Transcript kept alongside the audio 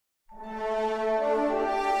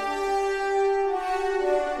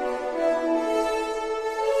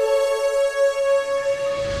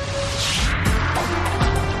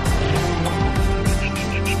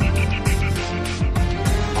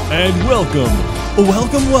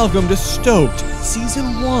Welcome to Stoked,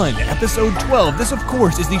 Season 1, Episode 12. This, of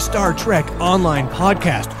course, is the Star Trek online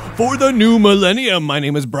podcast for the new millennium. My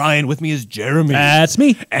name is Brian. With me is Jeremy. That's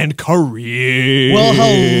me. And Chris. Well,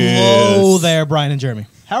 hello there, Brian and Jeremy.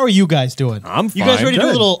 How are you guys doing? I'm fine. You guys ready to do Good.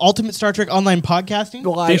 a little Ultimate Star Trek online podcasting?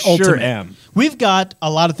 Well, I sure am. We've got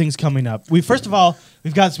a lot of things coming up. First of all,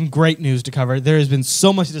 we've got some great news to cover. There has been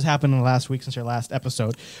so much that has happened in the last week since our last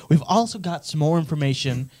episode. We've also got some more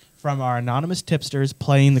information from our anonymous tipsters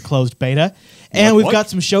playing the closed beta. And we've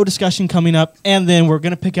got some show discussion coming up. And then we're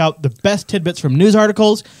going to pick out the best tidbits from news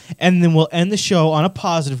articles. And then we'll end the show on a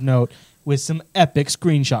positive note with some epic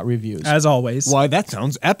screenshot reviews. As always. Why, that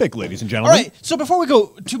sounds epic, ladies and gentlemen. All right, so before we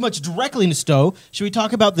go too much directly into STO, should we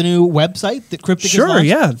talk about the new website that Cryptic has launched?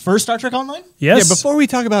 Yeah. For Star Trek Online? Yes. Yeah, before we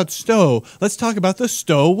talk about STO, let's talk about the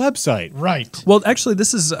STO website. Right. Well, actually,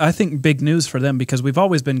 this is, I think, big news for them because we've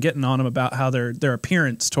always been getting on them about how their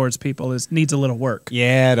appearance towards people needs a little work.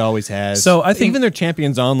 Yeah, it always has. So I think even their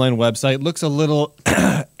Champions Online website looks a little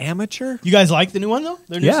amateur. You guys like the new one, though?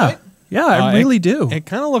 Their new site? Yeah, I really do. It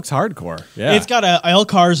kind of looks hardcore. Yeah. It's got a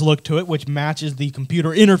LCARS look to it, which matches the computer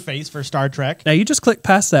interface for Star Trek. Now, you just click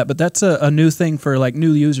past that, but that's a new thing for like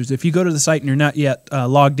new users. If you go to the site and you're not yet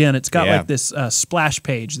logged in, it's got like this splash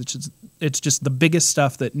page. It's just the biggest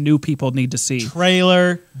stuff that new people need to see.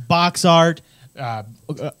 Trailer, box art,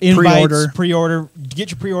 invites, pre-order.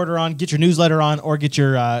 Get your pre-order on, get your newsletter on, or get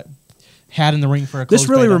your hat in the ring for a closed This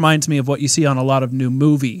really beta. reminds me of what you see on a lot of new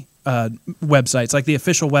movie websites, like the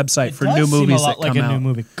official website for new movies that come out. It does seem a lot like a new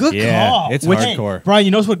movie. Good Yeah, call. it's hardcore. Brian,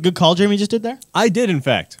 you notice what good call Jeremy just did there? I did, in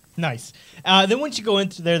fact. Nice. Then once you go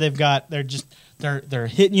into there, they're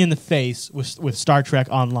hitting you in the face with Star Trek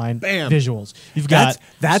Online visuals. You've got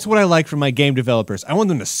that's what I like from my game developers. I want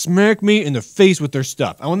them to smack me in the face with their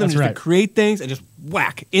stuff. I want them just to create things and just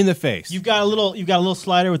whack in the face. You've got a little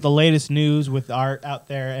slider with the latest news with art out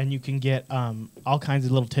there, and you can get all kinds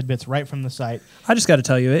of little tidbits right from the site. I just got to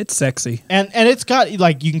tell you, it's sexy. And it's got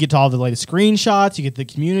like you can get to all the latest screenshots. You get the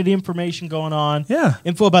community information going on. Yeah,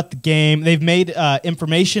 info about the game. They've made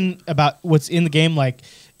information about what's in the game, like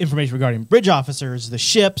information regarding bridge officers, the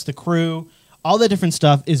ships, the crew, all that different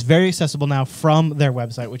stuff is very accessible now from their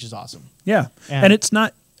website, which is awesome. Yeah, and it's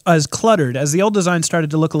not as cluttered. As the old design started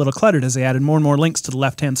to look a little cluttered, as they added more and more links to the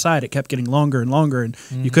left-hand side, it kept getting longer and longer, and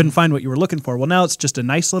you couldn't find what you were looking for. Well, now it's just a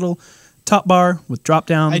nice little top bar with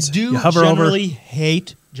drop-downs. I do generally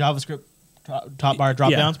hate JavaScript top bar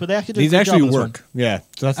drop-downs, but they actually these actually work. Yeah,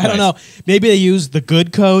 so that's I don't know. Maybe they use the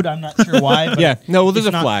good code. I'm not sure why. But yeah, no, well, there's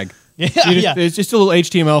a flag. Yeah, It's just a little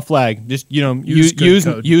HTML flag. Just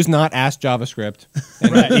use not ask JavaScript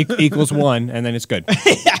and equals 1, and then it's good.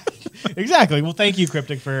 Yeah, exactly. Well, thank you,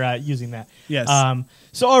 Cryptic, for using that. Yes.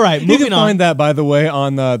 So, all right, you moving can on. find that, by the way,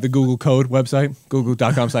 on the Google Code website,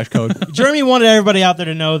 google.com/code. Jeremy wanted everybody out there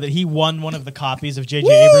to know that he won one of the copies of J.J.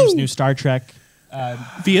 Abrams' new Star Trek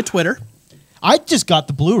via Twitter. I just got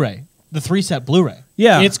the Blu-ray, the 3-set Blu-ray.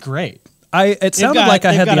 Yeah, it's great. It sounded like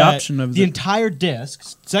I had the option of the entire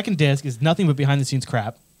disc. Second disc is nothing but behind-the-scenes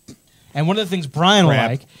crap. And one of the things Brian will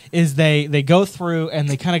like is they go through and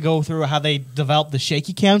they kind of go through how they develop the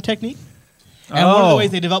shaky cam technique. And one of the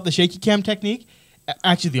ways they develop the shaky cam technique,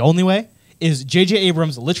 actually the only way, is J.J.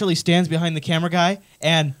 Abrams literally stands behind the camera guy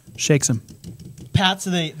and shakes him, pats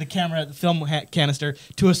the camera, the film canister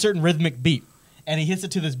to a certain rhythmic beat. And he hits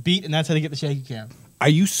it to this beat, and that's how they get the shaky cam. Are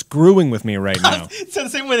you screwing with me right now? It's the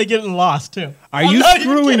same way they get in Lost, too. Are you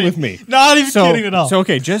screwing with me? Not even kidding at all. So,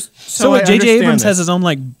 okay, just so J.J. Abrams has his own,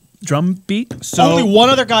 like, drum beat? So only one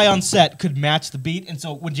other guy on set could match the beat, and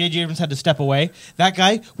so when J.J. Abrams had to step away, that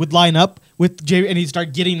guy would line up with J. and he'd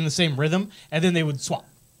start getting in the same rhythm, and then they would swap.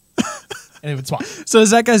 So is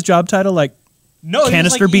that guy's job title, like,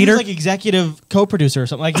 canister beater? He was like executive co-producer or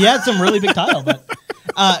something. Like, he had some really big title, but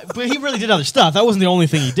he really did other stuff. That wasn't the only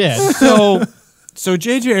thing he did. So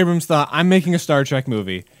J.J. Abrams thought, I'm making a Star Trek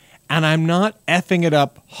movie, and I'm not effing it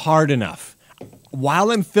up hard enough.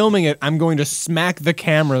 While I'm filming it, I'm going to smack the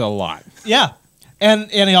camera a lot. Yeah.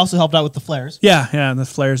 And he also helped out with the flares. Yeah, and the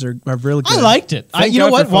flares are really good. I liked it. You know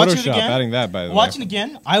what? Watching it again, adding that, by the way. Watching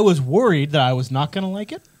again, I was worried that I was not going to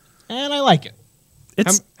like it, and I like it.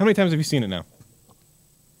 How many times have you seen it now?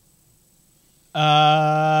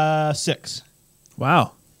 6.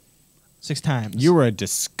 Wow. 6 times. You were a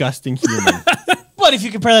disgusting human. But if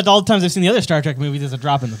you compare that to all the times I've seen the other Star Trek movies, it's a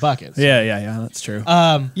drop in the bucket. So. Yeah, that's true.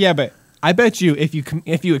 Yeah, but I bet you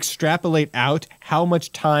if you extrapolate out how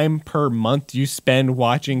much time per month you spend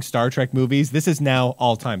watching Star Trek movies, this is now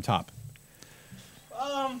all-time top.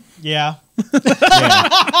 Yeah.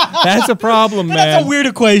 That's a problem, man. That's a weird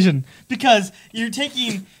equation because you're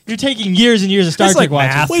taking years and years of Star That's Trek like watching.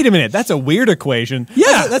 math. Wait a minute, that's a weird equation.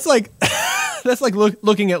 Yeah. That's like that's like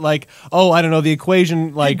looking at like, oh, I don't know, the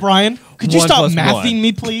equation like Hey, Brian, could you 1 stop plus mathing 1.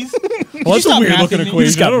 me, please? Well, that's a weird looking You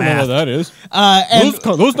just equation. got I don't know math. what that is. And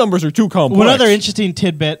Those numbers are too complex. one other interesting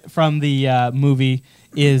tidbit from the movie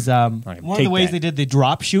is one of the take ways that. they did the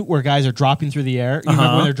drop shoot where guys are dropping through the air. You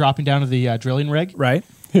remember when they're dropping down to the drilling rig? Right.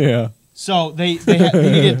 Yeah. So they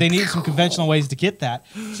needed some conventional ways to get that.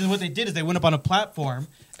 So what they did is they went up on a platform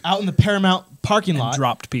out in the Paramount parking lot,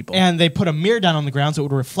 Dropped people. and they put a mirror down on the ground so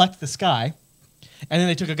it would reflect the sky. And then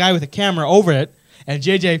they took a guy with a camera over it, and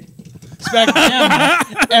JJ smacked the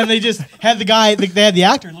camera, and they just had they had the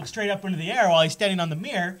actor look straight up into the air while he's standing on the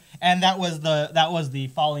mirror, and that was the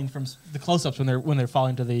falling from the close-ups when they're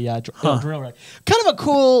falling to the drill rig. Kind of a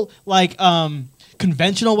cool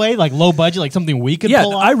conventional way, like low budget, like something we could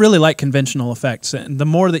pull off. I really like conventional effects, and the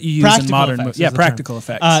more that you use Practical in modern effects movies, is the practical term.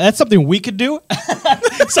 effects. That's something we could do.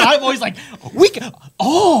 So I'm always like, we can.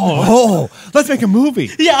 Oh, let's make a movie.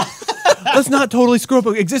 Yeah. Let's not totally screw up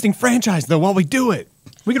an existing franchise though while we do it.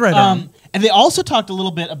 we could write down. And they also talked a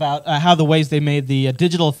little bit about how the ways they made the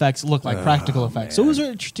digital effects look like practical effects. So it was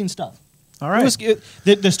interesting stuff. All right.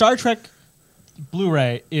 The Star Trek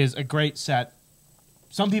Blu-ray is a great set.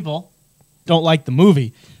 Some people don't like the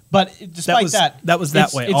movie, but despite that was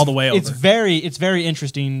that way all the way over. It's very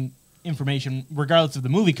interesting information, regardless of the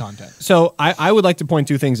movie content. So I would like to point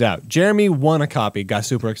two things out. Jeremy won a copy, got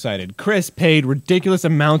super excited. Chris paid ridiculous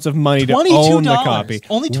amounts of money to own the copy.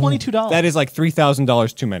 Only $22. That is like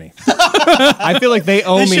 $3,000 too many. I feel like they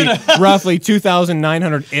owe me roughly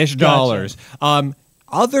 $2,900-ish dollars.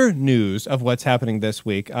 Other news of what's happening this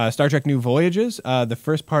week: Star Trek New Voyages. The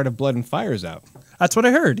first part of Blood and Fire is out. That's what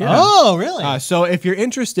I heard. Yeah. Oh, really? So if you're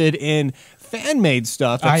interested in fan-made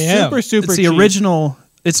stuff, that's I am. super It's the cheap. original.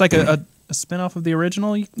 It's like a spin-off of the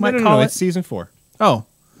original. You might call No, it. it's season 4. Oh,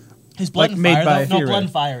 His Blood like and made Fire, by- though? No, Blood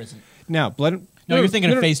and Fire isn't. Now, Blood. No, you're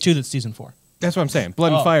thinking of Phase 2 that's Season 4. That's what I'm saying.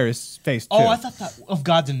 Blood and Oh. Fire is Phase 2. Oh, I thought that of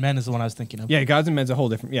Gods and Men is the one I was thinking of. Yeah, Gods and Men's a whole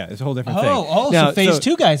different. Yeah, it's a whole different thing. So Phase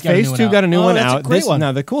 2 guys got a Phase new one 2 out. got a new Oh, one that's a out. great one.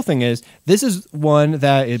 Now the cool thing is, this is one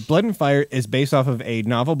that Blood and Fire is based off of a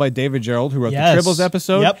novel by David Gerald, who wrote Yes. the Tribbles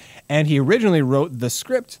episode. Yep. And he originally wrote the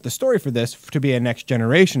script, the story for this, to be a Next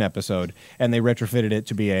Generation episode, and they retrofitted it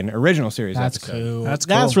to be an original series That's episode. cool. That's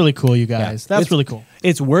That's cool. really cool, you guys. Yeah. That's really cool.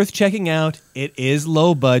 It's worth checking out. It is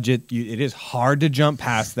low budget. It is hard to jump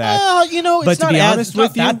past that. You know, But it's to not be as- honest it's not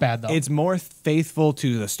with you, that bad, though. it's more faithful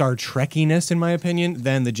to the Star Trekkiness, in my opinion,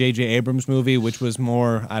 than the J.J. Abrams movie, which was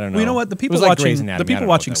more, I don't know. well, you know what? The It people was like watching Grey's Anatomy. I don't know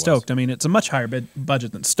what that was. Stoked. I mean, it's a much higher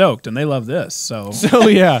budget than Stoked, and they love this. So So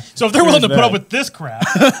yeah. So if they're willing to There's put up that. with this crap,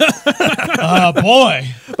 boy.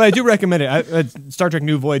 But I do recommend it.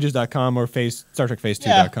 StarTrekNewVoyages.com or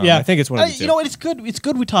StarTrekPhase2.com. I think it's one of the two. You know what? It's good. It's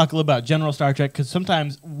good we talk a little about general Star Trek because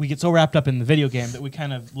sometimes we get so wrapped up in the video game that we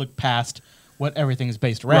kind of look past what everything is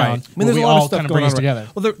based around. Right. I mean, there's we a lot all of stuff kind of going bring on us together.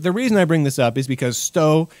 Well, the reason I bring this up is because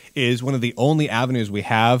STO is one of the only avenues we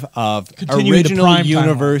have of Continuing the original Prime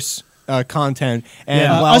universe content. And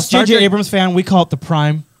Yeah. while Us Star J.J. Trek- Abrams fan, we call it the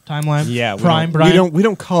Prime timeline. Yeah, Prime. we Brian.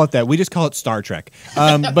 don't call it that. We just call it Star Trek.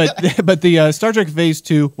 But the Star Trek Phase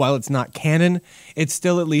 2, while it's not canon, it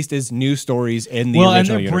still at least is new stories in the Well, and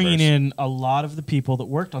original they're bringing universe. in a lot of the people that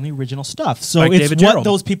worked on the original stuff. So Like it's David what Gerald.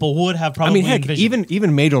 those people would have I probably mean, heck, envisioned.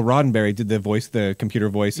 even Majel Roddenberry did the computer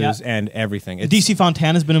voices Yeah. and everything. It's, DC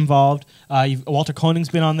Fontana's been involved. Walter Koenig's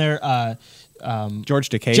been on there. George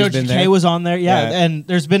Takei's George been Takei there. was on there. Yeah, Yeah. and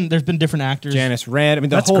there's been different actors. Janice Rand. I mean,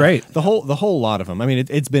 That's great. The whole lot of them. I mean,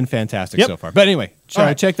 it's been fantastic Yep. so far. But anyway, All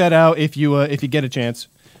right. check that out if you get a chance.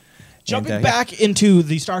 Jumping And, back into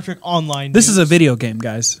the Star Trek Online. this is a news. video game,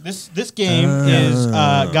 guys. This game is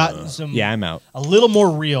gotten some Yeah, I'm out. a little more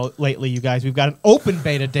real lately, you guys. We've got an open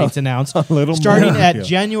beta dates announced. little starting more at real.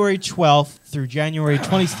 January 12th through January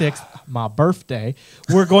 26th, my birthday.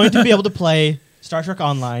 We're going to be able to play Star Trek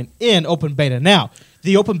Online in open beta. Now,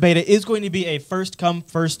 the open beta is going to be a first come,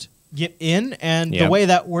 first get in, and the Yep. way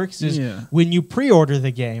that works is Yeah. when you pre-order the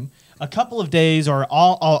game, a couple of days or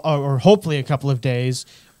hopefully a couple of days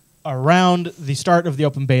around the start of the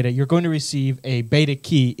open beta, you're going to receive a beta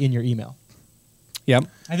key in your email. Yep.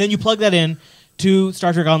 And then you plug that in to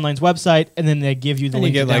Star Trek Online's website, and then they give you the And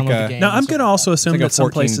you link to get download like the a- game. Now, and I'm stuff going to like also assume like a that some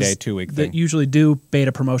 14-day, places 2-week that thing. usually do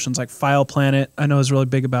beta promotions, like File Planet, I know is really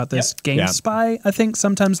big about this. Yep. Yeah. GameSpy, I think,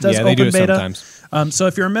 sometimes does Yeah, they open do beta. sometimes. So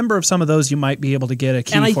if you're a member of some of those, you might be able to get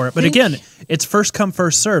a And I key for it. But think- again, it's first come,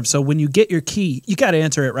 first serve. So when you get your key, you got to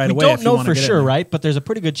enter it right that. away. We if don't you know wanna for get in sure, there. right? But there's a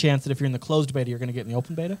pretty good chance that if you're in the closed beta, you're going to get in the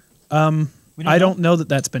open beta. I don't know that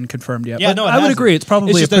that's been confirmed yet. Yeah, but no, I would agree. It's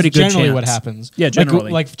probably a pretty good chance. Generally what happens. Yeah,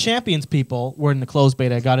 generally. Like Champions people were in the closed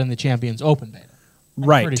beta, got in the Champions open beta.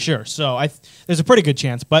 Right. Pretty sure. So there's a pretty good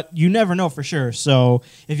chance, but you never know for sure. So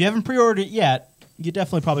if you haven't pre-ordered it yet, you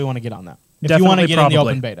definitely probably want to get on that. If you want to get in the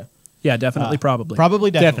open beta. Yeah, definitely, probably.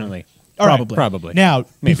 Definitely. All right. Probably. Now,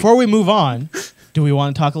 before we move on, do we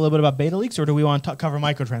want to talk a little bit about beta leaks or do we want to cover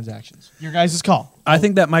microtransactions? Your guys' call. I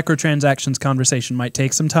think that microtransactions conversation might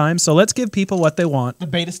take some time, so let's give people what they want. The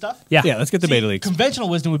beta stuff? Yeah. Yeah, let's get the beta leaks. Conventional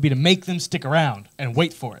wisdom would be to make them stick around and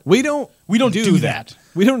wait for it. We don't do that.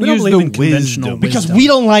 We don't We use don't believe in the conventional wisdom. Because wisdom. we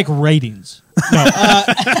don't like ratings. No,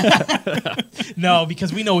 no,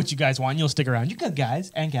 because we know what you guys want. You'll stick around. You good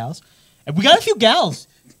guys and gals. And we got a few gals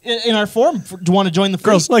in our forum to want to join the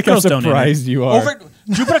fleet. Girls Like how Girls don't surprised you are. Over at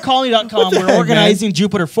JupiterColony.com, we're heck, organizing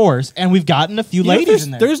Jupiter Force, and we've gotten a few ladies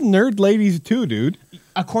in there. There's nerd ladies too, dude.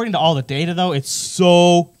 According to all the data, though, it's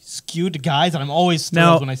so skewed to guys, and I'm always thrilled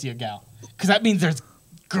Now- when I see a gal. Because that means there's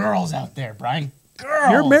girls out there, Brian.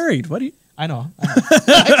 Girls. You're married. What do you? I know.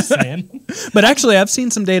 I'm just saying. But actually, I've seen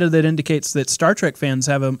some data that indicates that Star Trek fans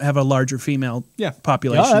have a larger female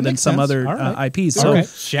population Yeah, that than makes some sense. other All right. IPs. So So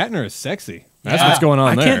Shatner is sexy. That's Yeah. what's going on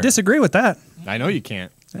I there. can't disagree with that. I know you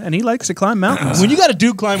can't. And he likes to climb mountains. When you got a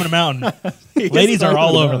dude climbing a mountain, ladies are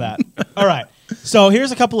all over that. All right. So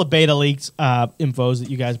here's a couple of beta leaks infos that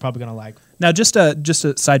you guys are probably going to like. Now, just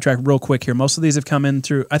to sidetrack real quick here, most of these have come in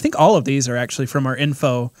through. I think all of these are actually from our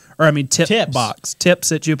tip box,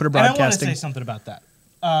 tips at Jupiter And I want to Broadcasting. say something about that.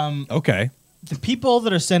 Okay. The people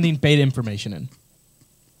that are sending beta information in.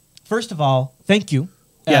 First of all, thank you.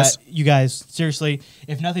 Yes. You guys, seriously,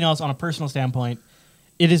 if nothing else, on a personal standpoint,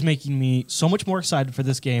 it is making me so much more excited for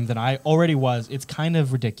this game than I already was. It's kind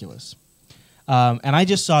of ridiculous. And I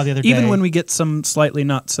just saw the other day... Even when we get some slightly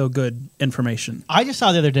not so good information. I just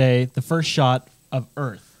saw the other day the first shot of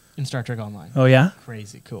Earth in Star Trek Online. Oh, yeah?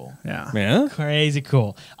 Crazy cool. Yeah. Yeah. Crazy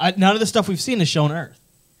cool. None of the stuff we've seen has shown Earth.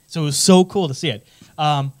 So it was so cool to see it.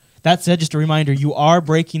 That said, just a reminder, you are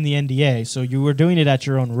breaking the NDA, so you are doing it at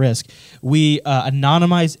your own risk. We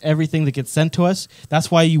anonymize everything that gets sent to us.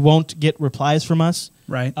 That's why you won't get replies from us.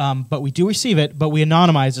 Right. But we do receive it, but we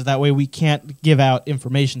anonymize it. That way we can't give out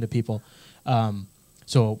information to people.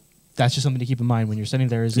 So that's just something to keep in mind when you're sending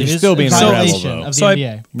there. You're still being a rebel, violation though. of the So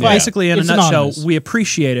NDA. basically, in a It's nutshell, anonymous. we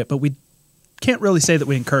appreciate it, but we can't really say that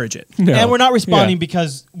we encourage it. No. And we're not responding Yeah.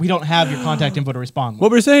 because we don't have your contact info to respond with.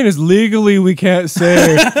 What we're saying is legally we can't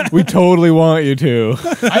say we totally want you to.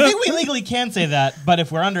 I think we legally can say that, but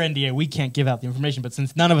if we're under NDA, we can't give out the information. But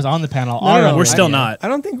since none of us on the panel are, no, under we're still NDA not. I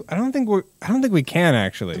don't think we can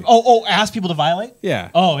actually. Oh, ask people to violate?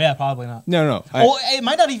 Yeah. Oh, yeah, probably not. No. It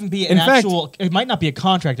might not even be an In fact- actual. It might not be a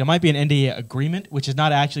contract. It might be an NDA agreement, which is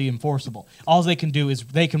not actually enforceable. All they can do is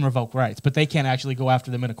they can revoke rights, but they can't actually go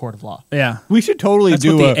after them in a court of law. Yeah. We should totally That's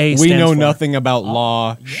do what the A we stands know for. nothing about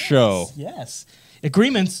law show. Yes.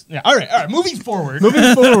 Agreements. Yeah, all right. Moving forward.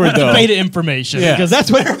 Moving forward though. Beta information, Yeah. because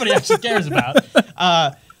that's what everybody actually cares about.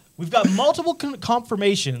 We've got multiple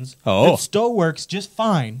confirmations that Stow works just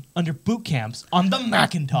fine under boot camps on the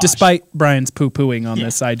Macintosh. Despite Brian's poo-pooing on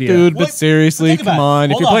this idea. Dude, but What? seriously, Think about come it. on.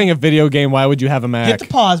 If Hold you're on. playing a video game, why would you have a Mac? Hit the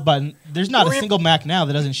pause button. There's not a single Mac now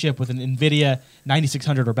that doesn't ship with an NVIDIA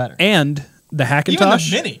 9600 or better. And the Even Hackintosh.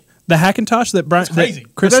 the Mini. The Hackintosh that Brian, That's crazy.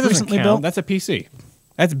 that Chris That doesn't recently count. built. That's a PC.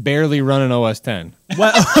 That's barely running OS 10.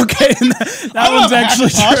 Well, okay, that one's actually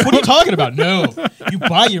Macintosh. true. What are you talking about? No, you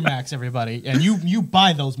buy your Macs, everybody, and you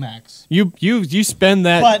buy those Macs. You spend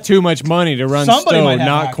that But too much money to run somebody Stowe might have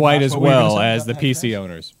not Macintosh, quite as but what were you well gonna say as the about that, PC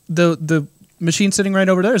owners. The machine sitting right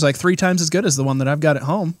over there is like 3 times as good as the one that I've got at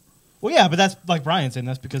home. Well, yeah, but that's like Brian saying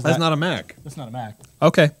that's because That's not a Mac. that's not a Mac.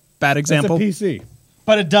 Okay, bad example. That's a PC.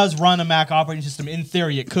 But it does run a Mac operating system. In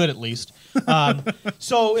theory, it could at least.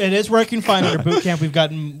 So it is working fine under Boot Camp. We've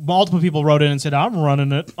gotten multiple people wrote in and said, "I'm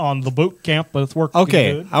running it on the Boot Camp, but it's working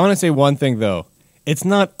Okay, good." I want to say one thing though. It's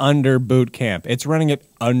not under Boot Camp. It's running it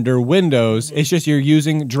under Windows. It's just you're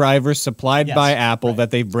using drivers supplied Yes, by Apple right.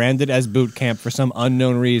 that they've branded as Boot Camp for some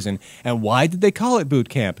unknown reason. And why did they call it Boot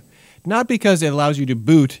Camp? Not because it allows you to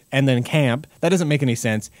boot and then camp. That doesn't make any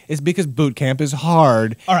sense. It's because boot camp is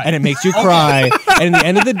hard All right. and it makes you cry. And at the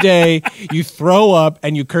end of the day, you throw up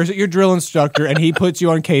and you curse at your drill instructor and he puts you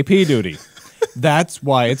on KP duty. That's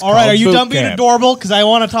why it's All called right, are you boot done being camp. adorable? Because I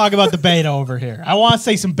want to talk about the beta over here. I want to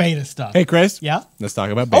say some beta stuff. Hey, Chris. Yeah? Let's talk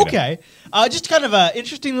about beta. Okay. Just kind of an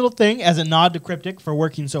interesting little thing as a nod to Cryptic for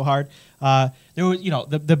working so hard. There was,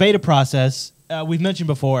 the beta process. We've mentioned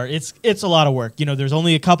before, it's a lot of work. There's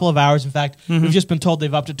only a couple of hours. In fact, we've just been told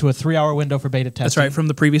they've upped it to a 3-hour window for beta testing. That's right, from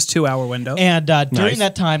the previous 2-hour window. And during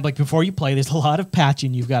that time, like before you play, there's a lot of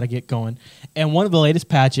patching you've got to get going. And one of the latest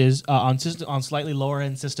patches on slightly lower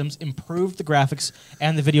end systems improved the graphics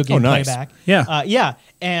and the video game playback. Yeah,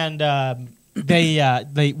 and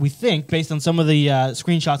we think, based on some of the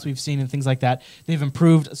screenshots we've seen and things like that, they've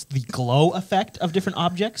improved the glow effect of different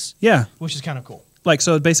objects. Yeah, which is kind of cool.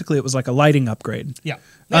 So basically it was like a lighting upgrade. Yeah,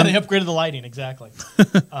 they upgraded the lighting, exactly.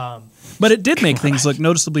 But it did make things look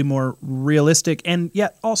noticeably more realistic and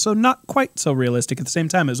yet also not quite so realistic at the same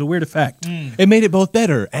time. It was a weird effect. It made it both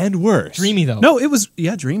better and worse. Dreamy, though. No, it was,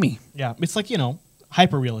 dreamy. Yeah, it's like,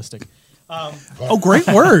 hyper-realistic. Great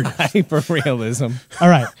word. Hyper-realism. All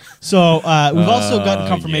right. So we've also gotten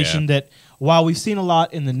confirmation that while we've seen a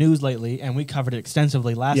lot in the news lately, and we covered it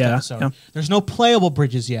extensively last episode, there's no playable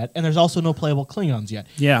bridges yet, and there's also no playable Klingons yet.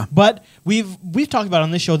 Yeah. But we've talked about on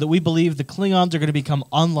this show that we believe the Klingons are going to become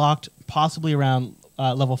unlocked possibly around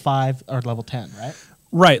level 5 or level 10, right?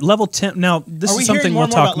 Right, level 10. Now, this is something we'll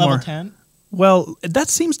talk more. Level 10? Well, that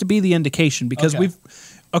seems to be the indication because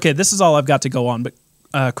this is all I've got to go on, but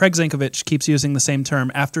Craig Zankovich keeps using the same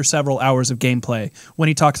term after several hours of gameplay when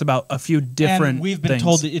he talks about a few different And we've been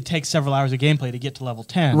told that it takes several hours of gameplay to get to level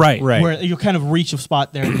 10. Right. Where you kind of reach a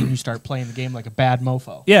spot there and then you start playing the game like a bad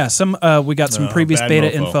mofo. Yeah, we got some previous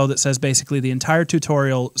beta info that says basically the entire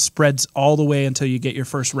tutorial spreads all the way until you get your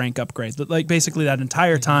first rank upgrade. Like basically that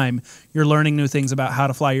entire time you're learning new things about how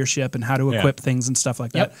to fly your ship and how to equip things and stuff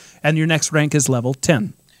like that. And your next rank is level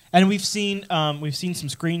 10. And we've seen some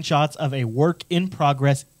screenshots of a work in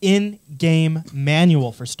progress in-game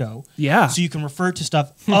manual for STO. Yeah. So you can refer to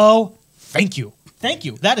stuff. Oh, thank you.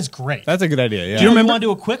 That is great. That's a good idea, yeah. Do you remember? Want to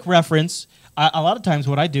do a quick reference? A lot of times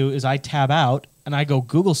what I do is I tab out and I go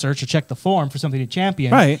Google search or check the forum for something to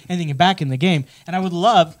champion. Right. And then get back in the game. And I would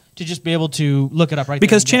love to just be able to look it up right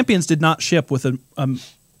because there. champions did not ship with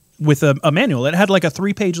a manual. It had like a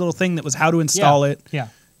 3-page little thing that was how to install it. Yeah.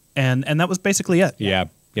 And that was basically it.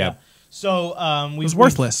 Yeah. So it was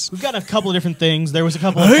worthless. We've got a couple of different things. There was a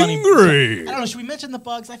couple of funny. I don't know. Should we mention the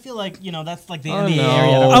bugs? I feel like that's like the NDA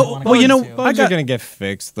area. Bugs are gonna get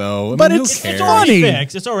fixed though. But it's already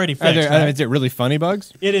fixed. It's already fixed. Is it really funny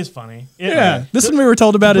bugs? It is funny. This one we were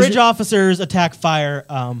told about. Bridge officers attack fire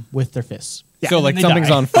with their fists. Yeah, so like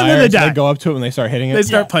something's on fire, they go up to it when they start hitting it. They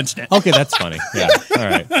start punching it. Okay, that's funny. Yeah. All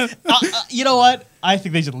right. You know what? I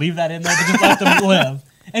think they should leave that in there to just let them live.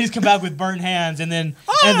 And just come back with burned hands, and then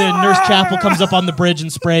Nurse Chapel comes up on the bridge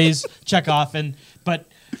and sprays Chekhov, but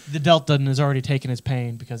the Delta has already taken his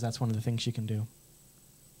pain because that's one of the things she can do.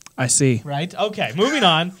 I see. Right? Okay, moving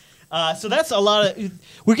on. So that's a lot of.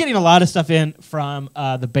 We're getting a lot of stuff in from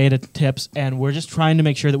the beta tips, and we're just trying to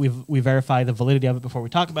make sure that we verify the validity of it before we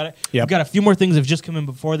talk about it. We've got a few more things that have just come in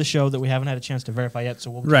before the show that we haven't had a chance to verify yet, so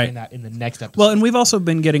we'll be doing that in the next episode. Well, and we've also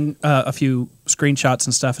been getting a few screenshots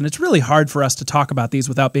and stuff, and it's really hard for us to talk about these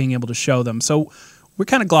without being able to show them. So we're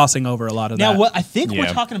kind of glossing over a lot of that. Now, what I think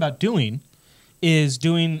we're talking about doing is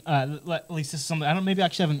doing, at least this is something, maybe I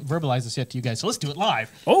actually haven't verbalized this yet to you guys, so let's do it live.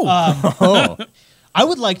 I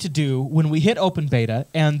would like to do, when we hit open beta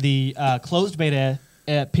and the closed beta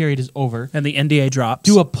period is over, and the NDA drops,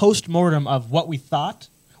 do a post-mortem of what we thought,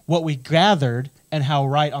 what we gathered, and how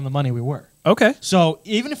right on the money we were. Okay. So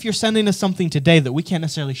even if you're sending us something today that we can't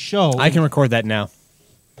necessarily show... I can record that now.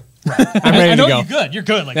 Right. I'm ready to go. You're good. You're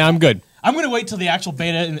good. I'm good. I'm going to wait till the actual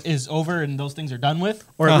beta is over and those things are done with.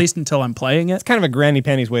 Or at least until I'm playing it. It's kind of a granny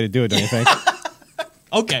panties way to do it, don't you think?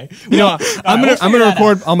 Okay. I'm gonna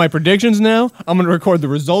record all my predictions now. I'm gonna record the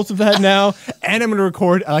results of that now, and I'm gonna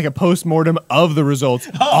record like a post-mortem of the results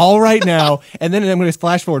all right now. And then I'm gonna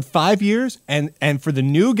flash forward 5 years, and for the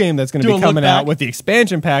new game that's gonna be coming out with the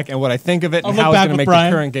expansion pack and what I think of it and how it's gonna make the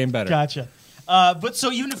current game better. Gotcha. But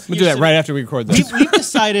so even if we'll do that right after we record this, we've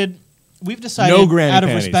decided no out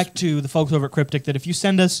of respect to the folks over at Cryptic that if you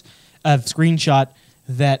send us a screenshot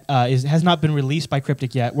that has not been released by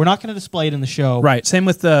Cryptic yet, we're not going to display it in the show. Right. Same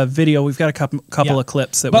with the video. We've got a couple of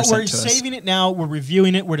clips that were sent to us. But we're saving it now. We're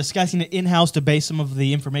reviewing it. We're discussing it in-house to base some of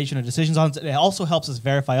the information and decisions on it. It also helps us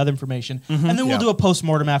verify other information. And then we'll do a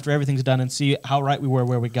post-mortem after everything's done and see how right we were,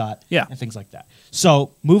 where we got, and things like that.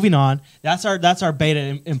 So moving on, that's our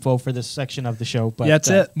beta info for this section of the show. But that's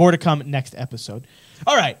it. More to come next episode.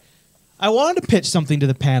 All right. I wanted to pitch something to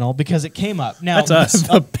the panel because it came up. Now, That's us.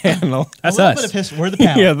 The panel. That's a little us. bit of history. We're the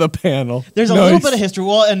panel. Yeah, the panel. There's a Nice. little bit of history.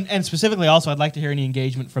 Well, and specifically also, I'd like to hear any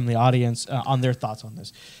engagement from the audience on their thoughts on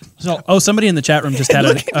this. So, Oh, somebody in the chat room just had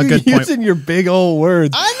Look at a you good point. using your big old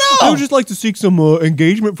words. I know. I would just like to seek some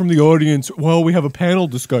engagement from the audience while we have a panel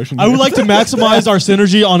discussion. I would like to maximize our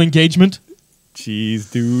synergy on engagement. Jeez,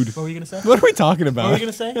 dude. What were you going to say? What are we talking about? What were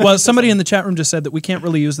you going to say? Well, somebody in the chat room just said that we can't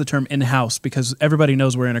really use the term in-house because everybody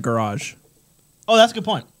knows we're in a garage. Oh, that's a good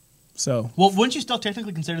point. So, Well, wouldn't you still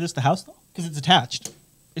technically consider this the house, though? Because it's attached.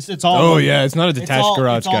 It's all. Oh yeah, it's not a detached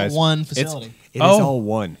garage, it's all guys. one It's- facility. It is Oh. all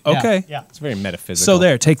one. okay. Yeah. It's very metaphysical. So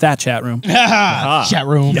there, take that, chat room. Chat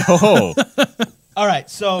room. Oh, All right,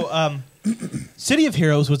 so City of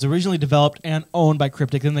Heroes was originally developed and owned by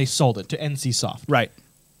Cryptic, then they sold it to NCSoft. Right.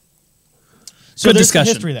 So Good there's discussion.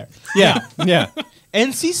 some history there. yeah, yeah.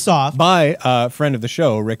 NCSoft. By a friend of the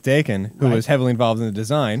show, Rick Dakin, who Right. was heavily involved in the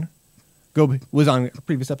design. Was on a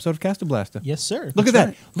previous episode of Casta Blasta. Yes, sir. Look at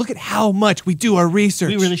that. Look at how much we do our research.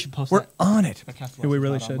 We really should post We're that. on it. Yeah, we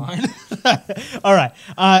really should. All right.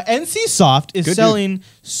 NCSoft is Good selling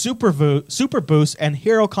Super Boost and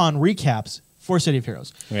HeroCon recaps for City of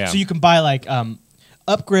Heroes. Yeah. So you can buy like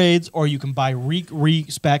upgrades, or you can buy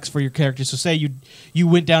re-specs for your characters. So say you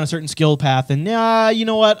went down a certain skill path, and you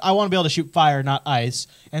know what? I want to be able to shoot fire, not ice.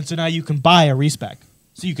 And so now you can buy a respec.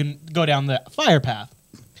 So you can go down the fire path.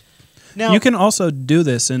 Now, You can also do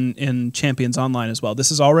this in Champions Online as well.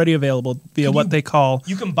 This is already available via Can what you- they call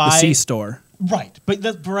you can the buy C-Store. Right.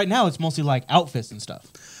 But right now it's mostly like outfits and stuff.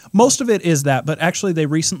 Most of it is that, but actually they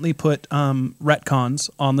recently put retcons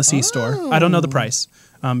on the C-Store. I don't know the price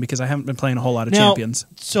because I haven't been playing a whole lot of Now, Champions.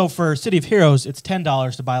 So for City of Heroes, it's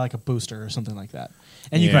 $10 to buy like a booster or something like that,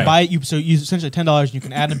 and you Yeah. can buy it. So you essentially $10, and you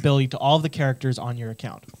can add an ability to all of the characters on your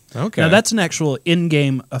account. Okay. Now that's an actual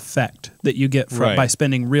in-game effect that you get Right. by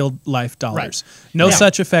spending real-life dollars. No Now-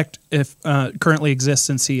 such effect if currently exists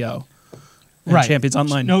in CO. And Right. Champions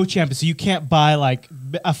Online. No champions, so you can't buy like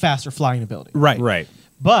a faster flying ability. Right. right.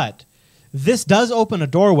 But this does open a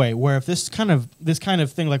doorway where if this kind of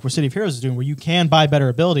thing like what City of Heroes is doing, where you can buy better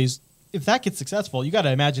abilities, if that gets successful, you got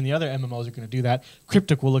to imagine the other MMOs are going to do that.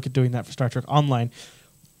 Cryptic will look at doing that for Star Trek Online.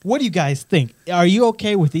 What do you guys think? Are you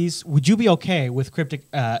okay with these? Would you be okay with Cryptic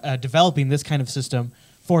developing this kind of system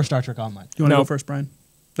for Star Trek Online? You want to No. go first, Brian?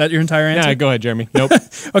 That your entire answer? Yeah, go ahead, Jeremy. Nope.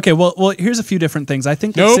 Okay, well, here's a few different things. I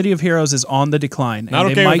think that Nope. City of Heroes is on the decline, and Not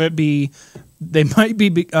they okay with might it.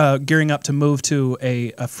 be gearing up to move to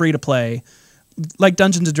a free to play, like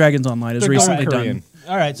Dungeons and Dragons Online has They're recently going done, Korean.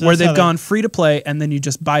 All right, so where that's how they've gone free to play, and then you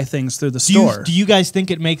just buy things through the store. Do you guys think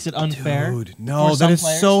it makes it unfair? Dude, no, for that some is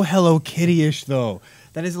players? so Hello Kitty-ish, though.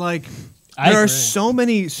 That is like... I There are agree. so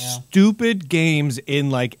many stupid games in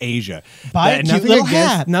like Asia. Buy a That- cute nothing little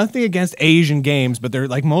against, hat. Nothing against Asian games, but they're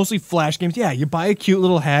like mostly flash games. Yeah, you buy a cute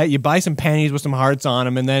little hat, you buy some panties with some hearts on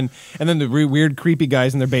them, and then the weird creepy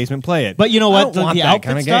guys in their basement play it. But you know I what? don't want The that outfit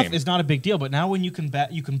kind of stuff game. is not a big deal. But now when you can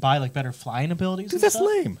buy like better flying abilities. Dude, and that's stuff,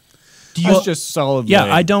 lame. you- just solid. yeah,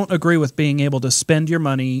 lame. I don't agree with being able to spend your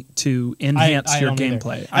money to enhance I your don't either.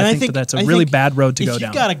 gameplay. And I think that's a really bad road to go If down.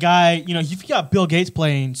 you've got a guy, if you've got Bill Gates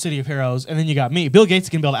playing City of Heroes, and then you got me, Bill Gates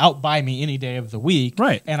can be able to outbuy me any day of the week,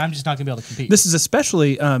 Right. And I'm just not going to be able to compete. This is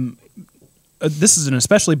especially this is an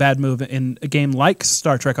especially bad move in a game like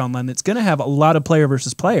Star Trek Online that's going to have a lot of player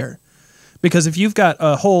versus player. Because if you've got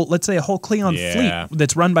let's say a whole Klingon Yeah. fleet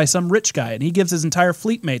that's run by some rich guy and he gives his entire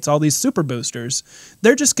fleet mates all these super boosters,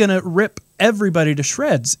 they're just going to rip everybody to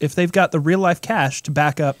shreds if they've got the real life cash to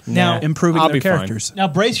back up Now, improving I'll their be fine. characters. Now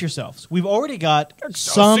brace yourselves. We've already got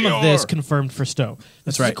some of this Excelsior. confirmed for Stowe.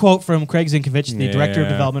 This is right. a quote from Craig Zinkovich, the director of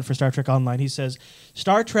Yeah. development for Star Trek Online. He says,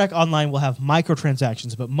 Star Trek Online will have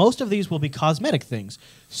microtransactions, but most of these will be cosmetic things.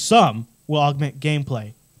 Some will augment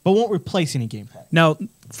gameplay, but won't replace any gameplay. Now,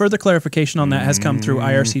 further clarification on that has come through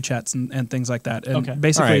IRC chats and things like that. And Okay.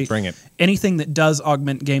 basically, All right, bring it. anything that does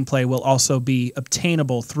augment gameplay will also be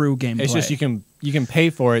obtainable through gameplay. It's just you can pay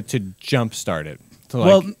for it to jumpstart it. To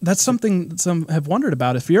Well, that's something that some have wondered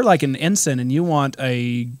about. If you're like an ensign and you want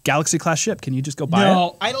a Galaxy class ship, can you just go buy it?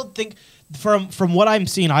 No, I don't think. From what I'm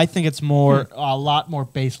seeing, I think it's more a lot more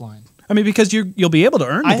baseline. I mean, because you'll be able to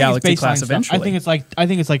earn I the think it's Galaxy baseline class stuff. eventually. I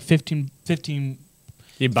think it's like 15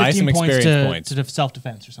 you buy some 15 experience points, to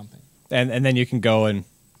self-defense or something. and then you can go and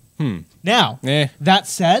Now, eh, that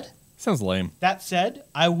said, sounds lame.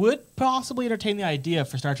 I would possibly entertain the idea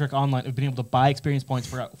for Star Trek Online of being able to buy experience points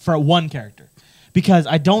for one character. Because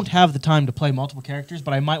I don't have the time to play multiple characters,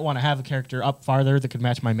 but I might want to have a character up farther that could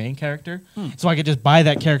match my main character. So I could just buy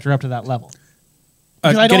that character up to that level.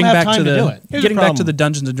 Because I don't have time to do it. Here's Getting the back to problem. the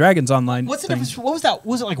Dungeons and Dragons Online What's the thing. difference? What was that?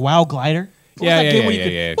 Was it like WoW Glider? What was that game where you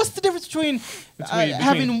could, what's the difference between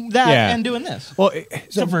having that and doing this? Well,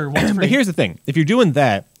 but here's the thing. If you're doing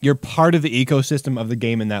that, you're part of the ecosystem of the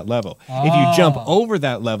game in that level. If you jump over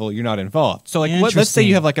that level, you're not involved. So like let's say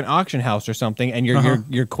you have like an auction house or something and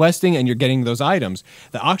you're questing and you're getting those items.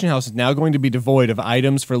 The auction house is now going to be devoid of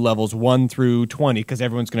items for levels 1 through 20 because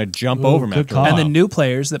everyone's going to jump over them after a while. And the new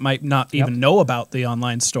players that might not even know about the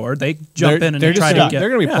online store, they jump in and try to get. They're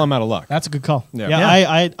going to be plumb out of luck. That's a good call.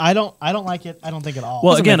 Yeah. I don't like it. I don't think at all.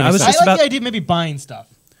 Well, again, I was just about the idea of maybe buying stuff.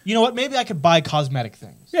 You know what? Maybe I could buy cosmetic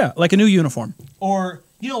things. Yeah, like a new uniform. Or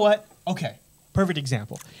you know what? Okay, perfect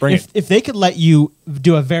example. If they could let you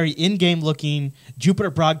do a very in-game looking Jupiter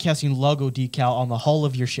Broadcasting logo decal on the hull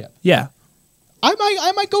of your ship. Yeah.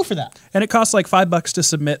 I might go for that. And it costs like $5 to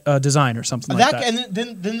submit a design or something like that. And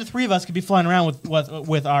then the three of us could be flying around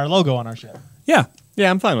with our logo on our ship. Yeah. Yeah,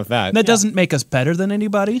 I'm fine with that. That doesn't make us better than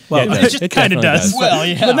anybody. Well, Yeah, it kind of does. Well,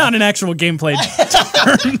 yeah. But not in actual gameplay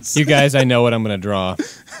terms. You guys, I know what I'm going to draw.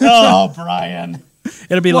 Oh, Brian.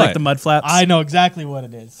 It'll be What? like the mud flaps. I know exactly what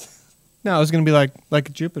it is. No, it was going to be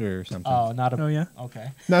like Jupiter or something. Oh, not a... Oh, yeah? Okay.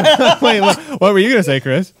 No, wait, what were you going to say,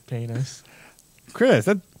 Chris? Penis. Chris,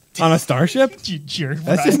 that on a starship? You jerk.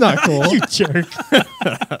 That's Brian. just not cool. You jerk.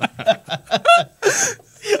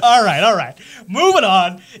 All right. Moving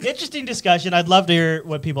on. Interesting discussion. I'd love to hear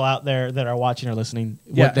what people out there that are watching or listening,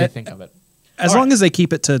 what they think of it. As long as they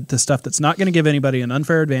keep it to the stuff that's not going to give anybody an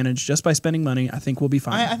unfair advantage just by spending money, I think we'll be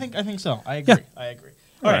fine. I think so. I agree. Yeah. I agree.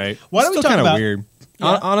 All right. Why don't we Still talk kind of about... weird.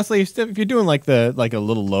 Yeah. Honestly, if you're doing like a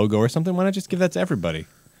little logo or something, why not just give that to everybody?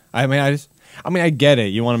 I mean, I get it.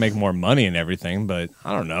 You want to make more money and everything, but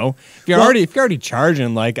I don't know. If you're already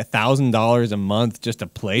charging like $1,000 a month just to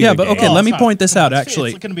play, the but game, okay, let me point this out. It's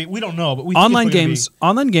Actually, going to be... We don't know, but we online think it's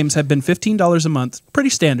games have been $15 a month, pretty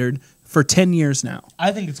standard for 10 years now.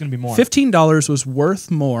 I think it's going to be more. $15 was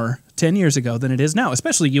worth more 10 years ago than it is now,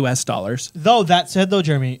 especially US dollars. Though that said,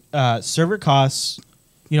 Jeremy, server costs.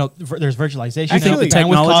 You know, there's virtualization. Actually, the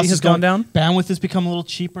technology has gone down. Bandwidth has become a little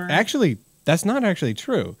cheaper. Actually, that's not actually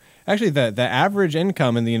true. Actually, the average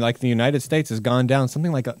income in the United States has gone down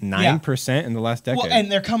something like 9% in the last decade. Well, and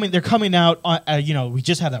they're coming out. On, we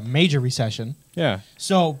just had a major recession. Yeah.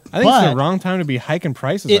 So I think it's the wrong time to be hiking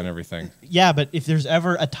prices on everything. Yeah, but if there's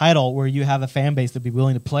ever a title where you have a fan base that'd be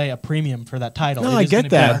willing to play a premium for that title, No, I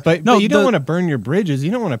get that, but you don't want to burn your bridges.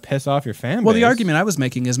 You don't want to piss off your fan base. Well, the argument I was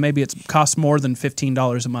making is maybe it costs more than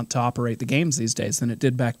 $15 a month to operate the games these days than it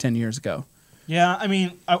did back 10 years ago. Yeah, I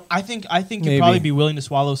mean, I think you'd probably be willing to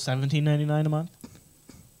swallow $17.99 a month.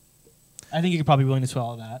 I think you could probably be willing to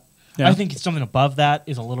swallow that. Yeah. I think something above that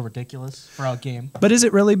is a little ridiculous for a game. But is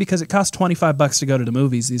it really? Because it costs $25 to go to the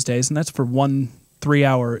movies these days, and that's for 1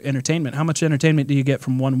 3-hour entertainment. How much entertainment do you get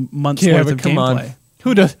from 1 month's worth of gameplay?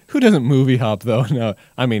 Who doesn't movie hop though? No,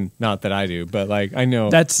 I mean not that I do, but like I know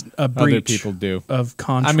that's a breach other people do of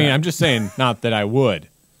contract. I mean, I'm just saying, not that I would.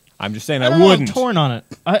 I'm just saying I I'm wouldn't. torn on it.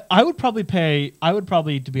 I would probably pay. I would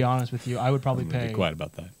probably, to be honest with you, I would probably pay. Be quiet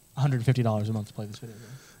about that. $150 a month to play this video game.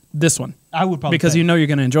 This one, I would probably because pay. you know you're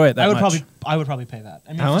going to enjoy it that much. I would probably pay that.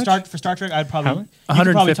 I mean, How much? for Star Trek, I'd probably. How You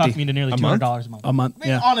could probably $150 talk me into nearly $200 a month. A month, I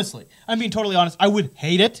mean, honestly, I'm being totally honest. I would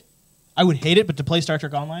hate it. But to play Star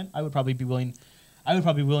Trek Online, I would probably be willing. I would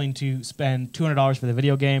probably be willing to spend $200 for the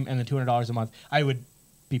video game and then $200 a month. I would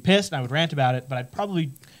be pissed and I would rant about it, but I'd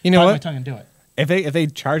probably bite my tongue and do it. If they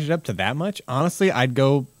charge it up to that much, honestly, I'd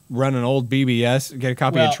go run an old BBS, get a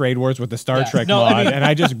copy of Trade Wars with the Star Trek mod, and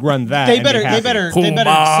I just run that. They better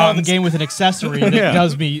sell the game with an accessory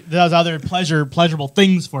that does other pleasurable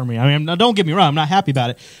things for me. I mean, don't get me wrong, I'm not happy about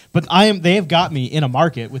it, but they have got me in a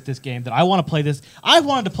market with this game that I want to play this. I've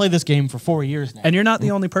wanted to play this game for 4 years now, and you're not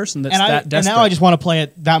the only person that's that desperate. And now I just want to play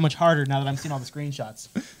it that much harder now that I'm seeing all the screenshots.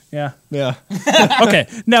 Yeah. Okay,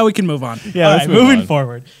 now we can move on. Yeah, all right, moving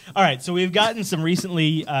forward. All right, so we've gotten some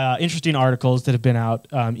recently interesting articles that have been out,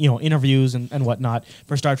 interviews and whatnot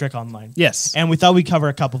for Star Trek Online. Yes. And we thought we'd cover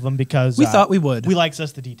a couple of them because we thought we would. We likes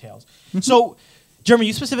us the details. So, Jeremy,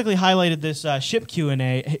 you specifically highlighted this ship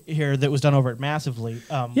Q&A here that was done over at Massively.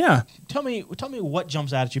 Yeah. Tell me what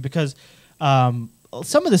jumps out at you, because some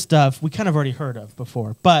of this stuff we kind of already heard of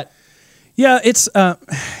before, but... Yeah, it's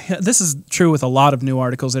this is true with a lot of new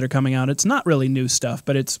articles that are coming out. It's not really new stuff,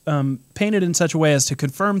 but it's painted in such a way as to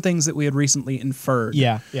confirm things that we had recently inferred.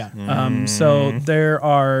 Yeah. So there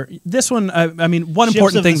are this one. I mean, one Ships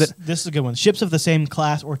important thing this is a good one. Ships of the same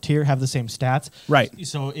class or tier have the same stats. Right.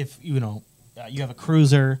 So if you have a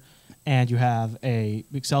cruiser and you have a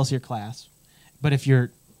Excelsior class, but if you're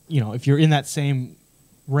in that same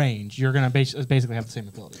range, you're going to basically have the same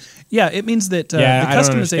abilities. Yeah, it means that the I don't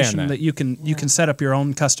understand customization that. that you can set up your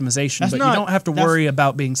own customization, That's but not- you don't have to that's- worry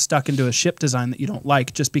about being stuck into a ship design that you don't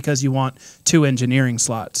like just because you want 2 engineering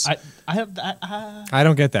slots. I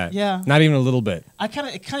don't get that. Yeah. Not even a little bit. it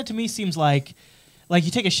kind of to me seems like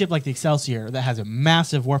you take a ship like the Excelsior that has a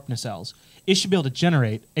massive warp nacelles. It should be able to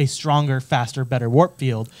generate a stronger, faster, better warp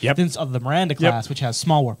field Yep. than of the Miranda class, which has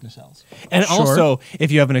small warp nacelles. And Sure. also,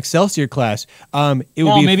 if you have an Excelsior class, it Well,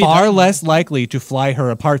 would be maybe it far doesn't. less likely to fly her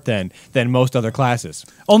apart than most other classes.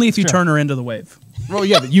 Only if you true. turn her into the wave. Well,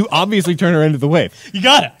 yeah, but you obviously turn her into the wave. You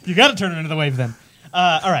got to turn it into the wave then.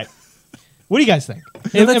 All right. What do you guys think?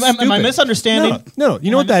 No, that's am I stupid. misunderstanding? No.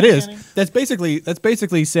 You know Am what I that is? misunderstanding? That's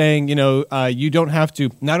basically saying, you don't have to.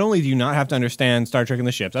 Not only do you not have to understand Star Trek and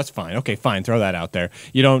the ships, that's fine. Okay, fine, throw that out there.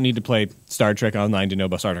 You don't need to play Star Trek Online to know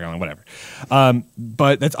about Star Trek Online, whatever.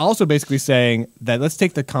 But that's also basically saying that let's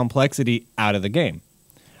take the complexity out of the game.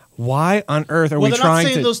 Why on earth are we Well, they're trying not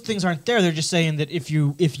saying to? those things aren't there. They're just saying that if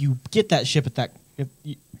you get that ship at that.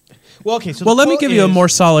 Well, okay. So Well, the let me quote give you a is- more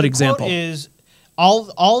solid the example. Quote is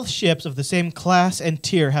all ships of the same class and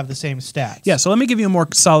tier have the same stats. Yeah, so let me give you a more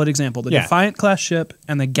solid example. The Yeah. Defiant class ship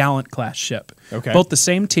and the Gallant class ship. Okay. Both the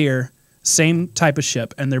same tier, same type of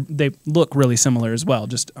ship, and they look really similar as well,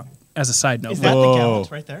 just as a side note. Is that Whoa. the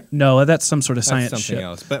Gallants right there? No, that's some sort of science something ship.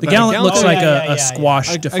 else. But The a Gallant Gallant- looks Oh, like yeah, a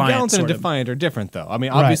squash a Defiant. Gallant and sort a of. Defiant are different, though. I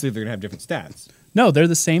mean, Right. obviously they're gonna have different stats. No, they're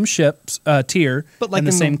the same ships tier, But like and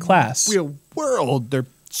the in same class. Real world, they're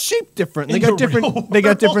shaped different. They In got the real different. They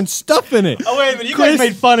got different stuff in it. Oh wait a minute! You Chris- guys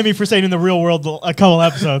made fun of me for saying in the real world a couple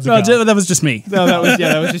episodes ago. No, that was just me. No, that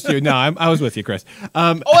was just you. No, I was with you, Chris.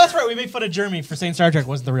 Oh, that's right. We made fun of Jeremy for saying Star Trek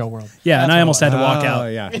wasn't the real world. Yeah, That's and what I it almost was. had to walk Oh,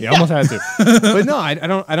 out. yeah, you almost had to. But no, I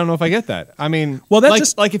don't know if I get that. I mean, Well, that like,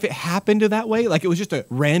 just- like if it happened to that way, like it was just a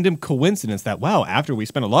random coincidence that wow, after we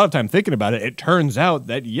spent a lot of time thinking about it, it turns out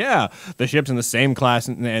that the ship's in the same class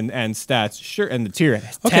and stats, sure, and the tier.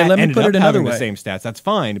 Okay, let me ended put up it another having way. the same stats. That's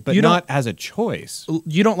fine, but You don't- not as a choice.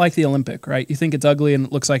 You don't like the Olympic, right? You think it's ugly and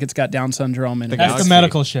it looks like it's got Down syndrome. And The That's Galaxy. the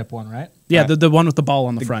medical ship one, right? yeah, the one with the ball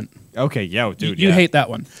on the front. Okay, dude, You yeah. hate that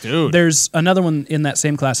one. Dude. There's another one in that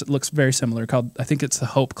same class that looks very similar called, I think it's the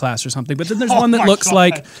Hope class or something. But then there's one that my looks God,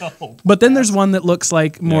 like, Hope but then there's one that looks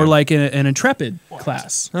like more Yeah. like an Intrepid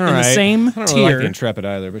class All in the right. same I don't really like tier. the Intrepid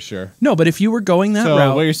either, but sure. No, but if you were going that So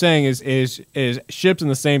route, what you're saying is ships in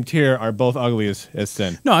the same tier are both ugly as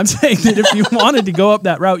sin. no, I'm saying that if you wanted to go up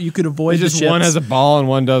that route, you could avoid It's the just ships. one has a ball and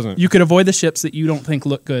one doesn't. You could avoid the ships that you don't think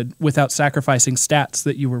look good without sacrificing stats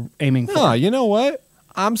that you were aiming for. Oh, you know what?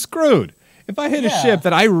 I'm screwed. If I hit a Yeah. ship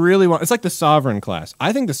that I really want, it's like the Sovereign class.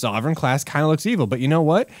 I think the Sovereign class kind of looks evil, but you know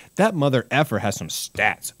what? That mother effer has some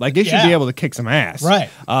stats. Like it should be Yeah. able to kick some ass. Right.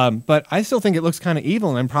 But I still think it looks kind of evil,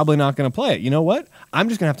 and I'm probably not going to play it. You know what? I'm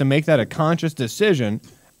just going to have to make that a conscious decision.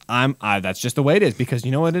 That's just the way it is because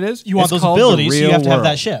you know what it is. You want It's those called the abilities, so you real have to have world.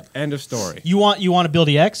 that ship. End of story. You want a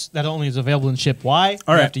ability X that only is available in ship Y.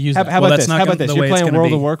 All You right. have to use How that. about Well, that's this? not How gonna- about this? the You're way it's playing gonna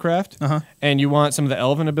World be. of Warcraft, Uh-huh. and you want some of the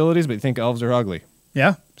elven abilities, but you think elves are ugly.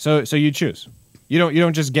 Yeah. So you choose. You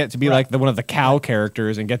don't just get to be Right. like one of the cow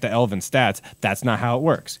characters and get the elven stats. That's not how it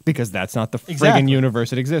works because that's not the friggin' Exactly.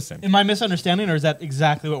 universe it exists in. Am I misunderstanding, or is that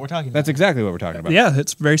exactly what we're talking about? That's exactly what we're talking about. Yeah,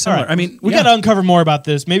 it's very All similar. right. I mean, we yeah. got to uncover more about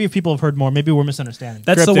this. Maybe if people have heard more, maybe we're misunderstanding.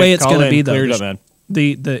 That's the Cryptic, way it's call going to in, be, though. clear it up, man.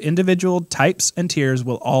 The individual types and tiers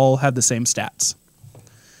will all have the same stats.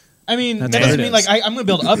 I mean, That's that what doesn't it mean is. like I'm going to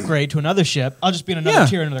be able to upgrade to another ship. I'll just be in another Yeah,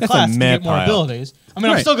 tier in another that's a class to meh get more pile. abilities. I mean,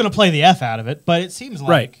 I'm Right. still going to play the F out of it, but it seems like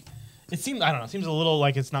Right. it seems I don't know. It seems a little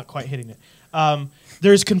like it's not quite hitting it.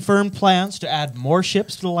 There's confirmed plans to add more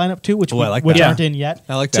ships to the lineup too, which I like which that. aren't in yet.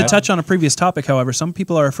 I like To that. touch on a previous topic, however, some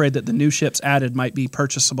people are afraid that the new ships added might be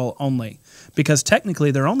purchasable only because technically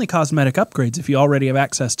they're only cosmetic upgrades if you already have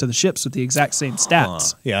access to the ships with the exact same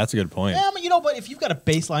stats. Yeah, that's a good point. Yeah, I mean, but if you've got a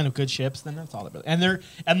baseline of good ships, then that's all that really.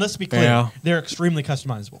 And let's be clear, Yeah. they're extremely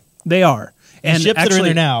customizable. They are. And And ships that are in actually,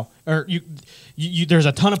 there now, or you there's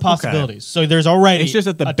a ton of possibilities. So there's already It's just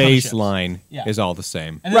that the a ton of ships. baseline Yeah. is all the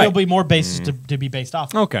same. And then Right. there'll be more bases to be based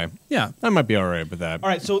off of. Okay, Yeah. I might be all right with that. All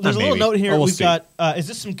right, so there's a Not little maybe. note here. Well, we'll We've see. got, is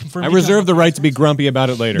this some confirmed? I details reserve on the right to be escorts? grumpy about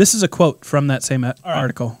it later. This is a quote from that same right.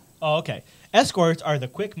 article. Oh, okay. Escorts are the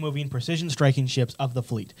quick-moving, precision-striking ships of the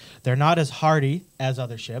fleet. They're not as hardy as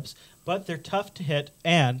other ships, but they're tough to hit,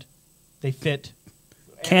 and they fit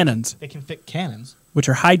Cannons. They can fit cannons. which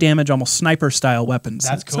are high damage, almost sniper style weapons.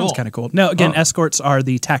 That's That sounds cool. kind of cool. No, again, escorts are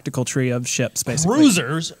the tactical tree of ships, basically.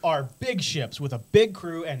 Cruisers are big ships with a big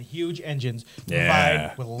crew and huge engines,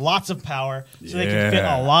 provide with lots of power, so they can fit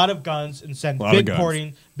a lot of guns and send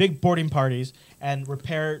big boarding parties and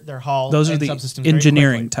repair their hull. Those are and the subsystems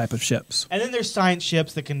engineering type of ships. And then there's science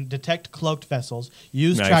ships that can detect cloaked vessels,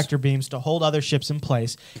 use tractor beams to hold other ships in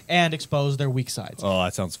place, and expose their weak sides. Oh,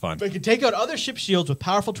 that sounds fun. They can take out other ship shields with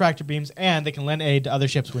powerful tractor beams, and they can lend aid to other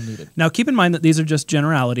ships when needed. Now, keep in mind that these are just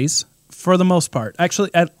generalities for the most part. Actually,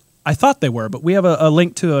 I thought they were, but we have a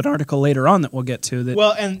link to an article later on that we'll get to. That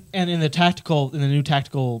well, and in the new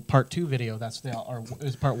tactical part 2 video, or it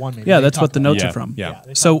was part 1 maybe. Yeah, that's what the notes are from. Yeah.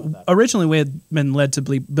 So originally we had been led to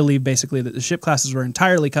believe basically that the ship classes were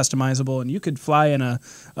entirely customizable, and you could fly in a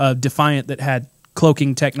Defiant that had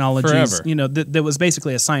cloaking technologies. Forever. You know, that was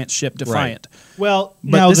basically a science ship Defiant. Well,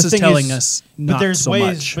 But now this the is thing telling us not but there's so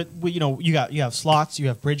ways, much. But you have slots, you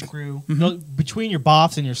have bridge crew. Between your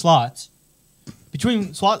boffs and your slots,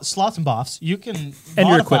 between slots and boffs, you can And your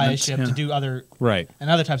modify a equipment, ship yeah. to do other and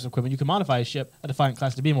other types of equipment. You can modify a ship, a Defiant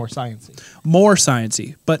class, to be more sciencey. More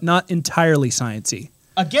sciencey, but not entirely sciencey.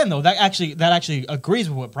 Again, though, that actually agrees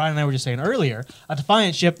with what Brian and I were just saying earlier. A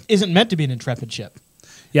Defiant ship isn't meant to be an Intrepid ship.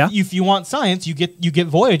 Yeah. If you want science, you get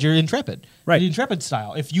Voyager Intrepid. Right. The Intrepid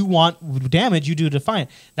style. If you want damage, you do Defiant.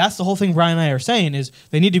 That's the whole thing Brian and I are saying is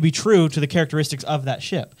they need to be true to the characteristics of that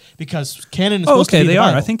ship because canon is supposed to be they the are.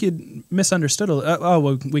 Bible. I think you misunderstood.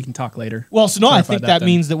 Well, we can talk later. Well, so no, I think that then.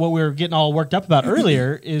 means that what we were getting all worked up about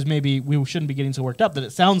earlier is maybe we shouldn't be getting so worked up. That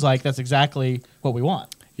it sounds like that's exactly what we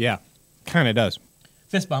want. Yeah, kind of does.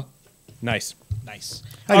 Fist bump. Nice. All just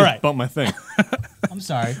right. bump my thing. I'm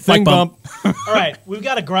sorry. Thing bump. All right, we've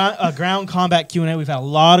got a ground combat Q&A. We've had a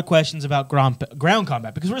lot of questions about ground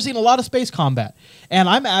combat because we're seeing a lot of space combat, and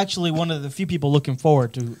I'm actually one of the few people looking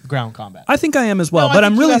forward to ground combat. I think I am as well, No, but I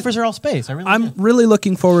think I'm really UFers are all space. I'm really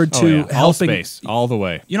looking forward to All helping. space, all the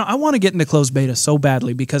way. You know, I want to get into closed beta so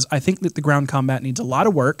badly because I think that the ground combat needs a lot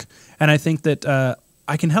of work, and I think that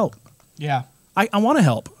I can help. Yeah, I want to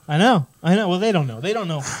help. I know. Well, they don't know. They don't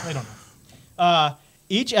know.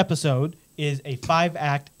 Each episode is a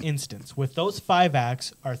 5-act instance. With those 5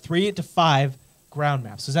 acts are 3 to 5 ground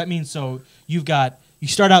maps. Does that mean you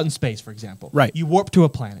start out in space, for example. Right. You warp to a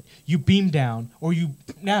planet. You beam down, or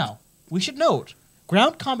now we should note.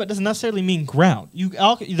 Ground combat doesn't necessarily mean ground.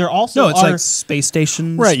 There also It's are like space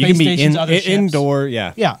stations. Right. You can be stations, other ships. indoor.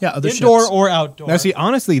 Yeah. other indoor ships. or outdoor. Now, see,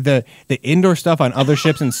 honestly, the indoor stuff on other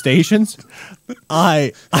ships and stations,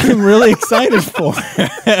 I'm really excited for.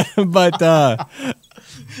 But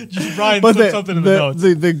Brian but put something in the notes.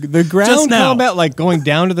 the ground Just now. combat, like going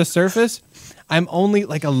down to the surface, I'm only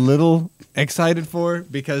like a little excited for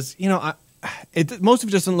because most of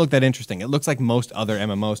it doesn't look that interesting. It looks like most other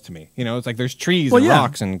MMOs to me. It's like there's trees and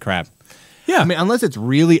rocks and crap. Yeah. I mean, unless it's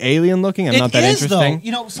really alien looking, I'm not that is,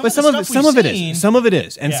 interesting. though. But some of it is. Some of it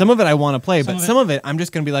is, and Yeah. some of it I want to play. Some But of some of it, I'm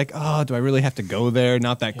just gonna be like, oh, do I really have to go there?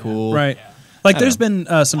 Not that cool. Right. Like, there's been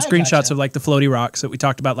some I screenshots gotcha. of like the floaty rocks that we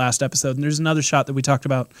talked about last episode, and there's another shot that we talked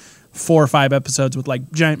about 4 or 5 episodes with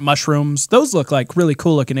like giant mushrooms. Those look like really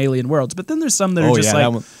cool looking alien worlds. But then there's some that are just that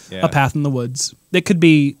like one- yeah. a path in the woods. It could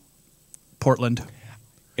be Portland.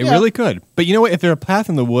 It really could. But you know what? If they're a path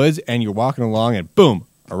in the woods and you're walking along and boom,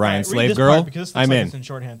 Orion Read slave this girl, part, because this looks I'm like in. It's in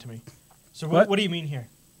shorthand to me. So What? what do you mean here?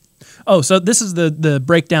 Oh, so this is the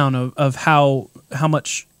breakdown of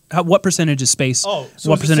what percentage is space, Oh, so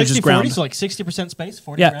what percentage is 60, ground. 40, so like 60% space,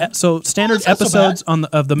 40 Yeah, ground? so standard that's not so episodes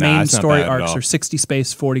of the main it's not story bad at arcs all. are 60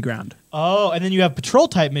 space, 40 ground. Oh, and then you have patrol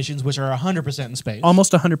type missions, which are 100% in space.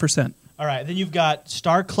 Almost 100%. All right, then you've got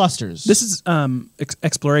star clusters. This is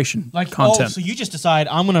exploration like content. Oh, so you just decide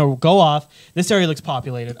I'm going to go off. This area looks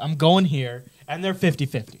populated. I'm going here, and they're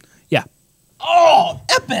 50-50. Yeah. Oh,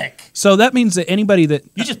 epic! So that means that anybody that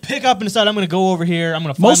You just pick up and decide I'm going to go over here. I'm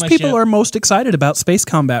going to fly most my people ship. are most excited about space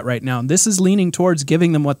combat right now. This is leaning towards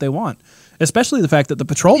giving them what they want, especially the fact that the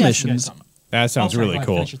patrol Let me ask you guys missions. something. That sounds sorry, really go ahead,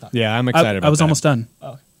 cool. finish your thought. Yeah, I'm excited about I was that. almost done. Oh,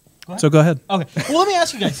 go ahead. So go ahead. Okay. Well, let me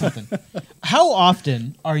ask you guys something. How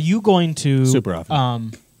often are you going to Super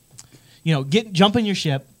often. Jump in your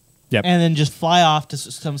ship Yep. and then just fly off to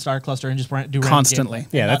some star cluster and just do random Constantly.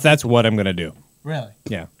 gameplay? Yeah, that's what I'm gonna do. Really.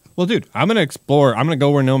 Yeah. Well, dude, I'm gonna explore. I'm gonna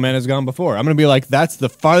go where no man has gone before. I'm gonna be like, that's the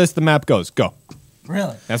farthest the map goes. Go.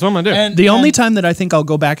 Really. That's what I'm gonna do. And The only time that I think I'll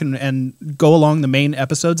go back and go along the main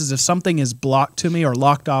episodes is if something is blocked to me or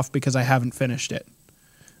locked off because I haven't finished it.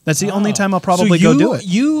 That's the only time I'll probably go do it.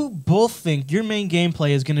 You both think your main gameplay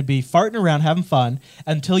is going to be farting around, having fun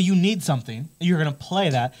until you need something. You're going to play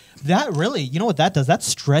that. That really, you know what that does? That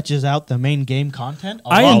stretches out the main game content.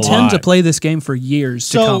 I intend to play this game for years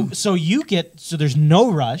to come. So there's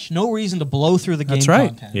no rush, no reason to blow through the game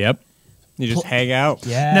content. Yep. You just hang out.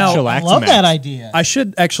 Yeah. Now, I love that idea. I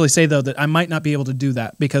should actually say, though, that I might not be able to do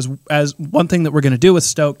that because as one thing that we're going to do with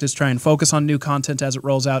Stoked is try and focus on new content as it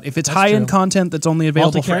rolls out. If it's high-end content that's only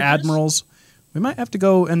available for Admirals, we might have to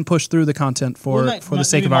go and push through the content for the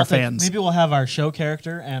sake of our fans. Maybe we'll have our show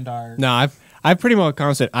character and our... No, I've pretty much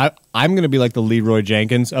said I'm going to be like the Leroy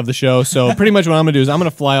Jenkins of the show. So pretty much what I'm going to do is I'm going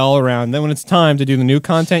to fly all around. Then when it's time to do the new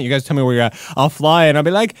content, you guys tell me where you're at. I'll fly and I'll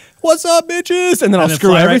be like, "What's up, bitches?" And then I'll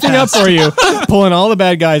screw everything up for you, pulling all the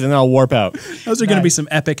bad guys, and then I'll warp out. Those are going to be some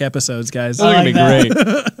epic episodes, guys. Those are going to be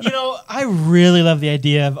great. You know, I really love the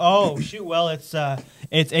idea of it's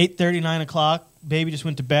 8:30, 9 o'clock. Baby just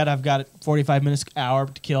went to bed. I've got 45 minutes, hour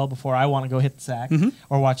to kill before I want to go hit the sack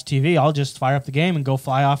or watch TV. I'll just fire up the game and go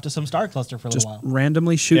fly off to some star cluster for a little while.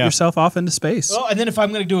 Randomly shoot yourself off into space. Oh, and then if I'm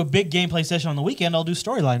going to do a big gameplay session on the weekend, I'll do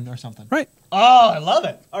storyline or something. Right. Oh, I love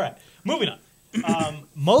it. All right, moving on.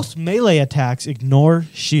 Most melee attacks ignore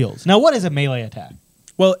shields. Now, what is a melee attack?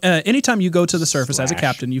 Well, anytime you go to the surface as a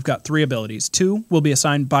captain, you've got 3 abilities. 2 will be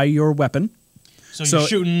assigned by your weapon. So you're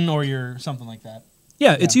shooting or you're something like that.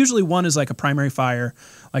 Yeah, it's usually 1 is like a primary fire,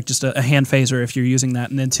 like just a hand phaser if you're using that.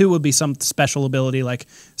 And then 2 would be some special ability like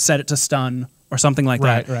set it to stun or something like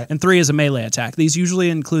that. Right. And 3 is a melee attack. These usually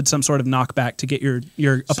include some sort of knockback to get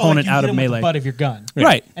your opponent out of melee. With the butt of your gun.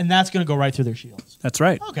 Right. And that's going to go right through their shields. That's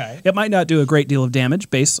right. Okay. It might not do a great deal of damage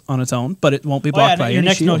based on its own, but it won't be blocked by any shields. Your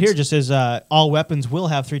next note here just says all weapons will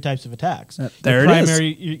have 3 types of attacks. There it is.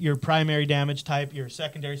 Your primary damage type, your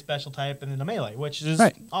secondary special type, and then the melee, which is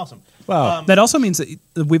awesome. Wow. That also means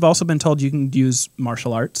that we've also been told you can use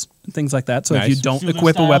martial arts and things like that. So if you don't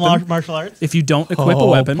equip a weapon, martial arts. If you don't equip a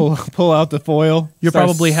weapon, pull out the foil. You'll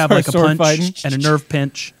probably have like a punch and a nerve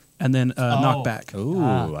pinch and then a knockback. Ooh,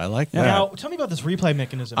 I like that. Now, tell me about this replay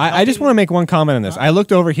mechanism. I just want to make one comment on this. I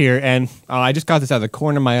looked over here, and I just got this out of the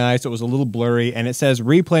corner of my eye, so it was a little blurry, and it says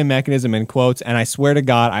replay mechanism in quotes, and I swear to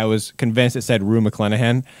God, I was convinced it said Rue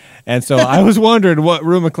McClanahan, and so I was wondering what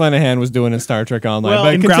Rue McClanahan was doing in Star Trek Online. Well,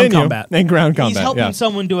 in ground combat. In ground combat, he's helping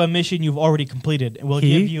someone do a mission you've already completed, and will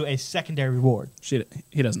give you a secondary reward.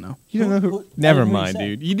 He doesn't know. You don't know who? Never mind,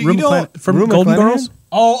 dude. You don't from Rue Golden McClanahan? Girls?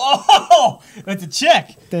 Oh, that's a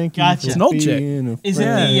chick. Thank you. Gotcha. It's an old chick. Is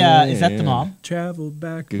that the mom? Travel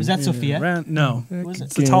back. Is that Sophia? No. Who is it?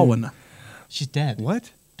 It's the tall one. She's dead.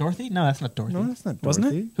 What? Dorothy? No, that's not Dorothy. No, that's not Dorothy.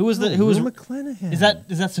 Wasn't it? Who was Rue McClanahan. Is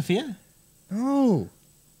that Sophia? No.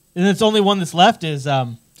 And it's only one that's left is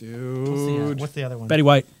Dude. what's the other one? Betty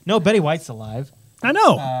White. No, Betty White's alive. I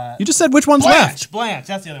know. You just said which one's left. Blanche.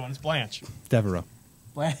 That's the other one. It's Blanche. Devereaux.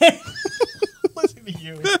 Blanche. Listen to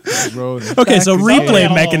you. Okay, so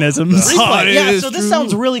replay mechanisms. Yeah, so this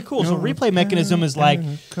sounds really cool. So replay mechanism is like,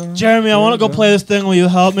 Jeremy, I want to go play this thing. Will you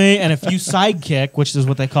help me? And if you sidekick, which is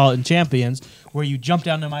what they call it in Champions, where you jump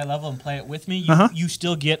down to my level and play it with me, you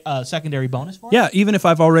still get a secondary bonus for it? Yeah, even if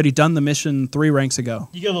I've already done the mission 3 ranks ago.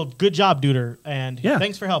 You get a little good job, duder, and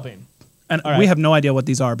thanks for helping. And we have no idea what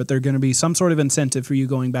these are, but they're going to be some sort of incentive for you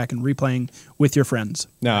going back and replaying with your friends.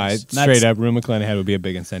 No, straight up, Rue McClanahan would be a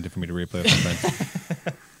big incentive for me to replay with my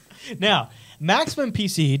friends. Now, Maximum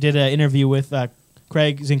PC did an interview with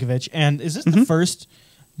Craig Zinkovich, and is this the first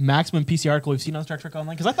Maximum PC article we've seen on Star Trek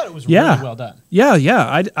Online? Because I thought it was really well done.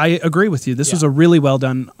 Yeah, I agree with you. This was a really well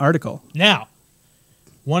done article. Now,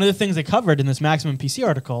 one of the things they covered in this Maximum PC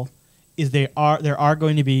article is there are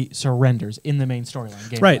going to be surrenders in the main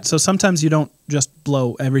storyline. Right, so sometimes you don't just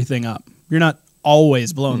blow everything up. You're not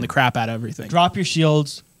always blowing the crap out of everything. Drop your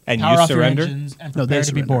shields, and power you off surrender? your engines, and prepare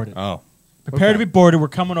to be boarded. Oh. Prepare to be boarded. We're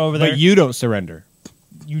coming over there. But you don't surrender.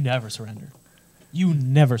 You never surrender. You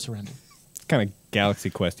never surrender. It's kind of Galaxy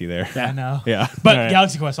Questy there. Yeah. I know. Yeah. But right.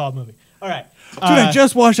 Galaxy Quest, solid movie. All right. Dude, I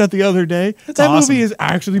just watched that the other day. That awesome. movie is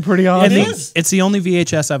actually pretty awesome. It is. It's the only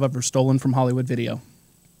VHS I've ever stolen from Hollywood Video.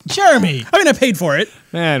 Jeremy. I mean, I paid for it.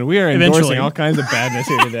 Man, we are endorsing all kinds of badness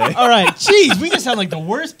here today. All right. Jeez, we just sound like the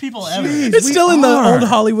worst people ever. It's still in the old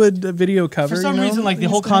Hollywood video cover. For some reason, like the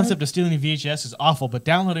whole concept of stealing a VHS is awful, but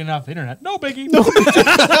downloading it off the internet, no biggie.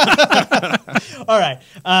 All right.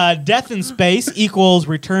 Death in space equals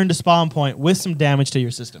return to spawn point with some damage to your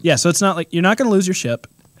system. Yeah, so it's not like you're not going to lose your ship.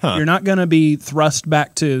 You're not going to be thrust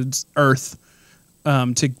back to Earth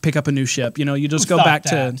to pick up a new ship. You know, you just go back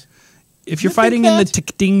to... If you're fighting in the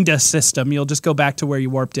Tikdingda system, you'll just go back to where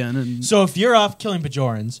you warped in. And so if you're off killing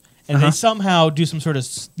Bajorans and they somehow do some sort of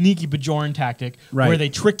sneaky Bajoran tactic where they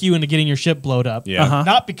trick you into getting your ship blowed up. Yeah.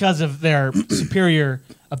 Not because of their superior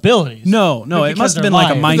abilities. No, it must have been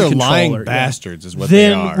like a mind They're controller. lying bastards is what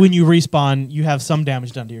they are. Then when you respawn, you have some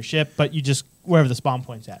damage done to your ship, but you just wherever the spawn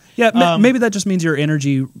point's at. Yeah, maybe that just means your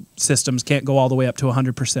energy systems can't go all the way up to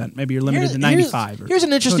 100%. Maybe you're limited to 95. Here's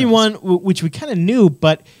an interesting one, which we kind of knew,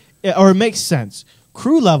 but it makes sense.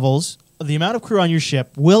 Crew levels, the amount of crew on your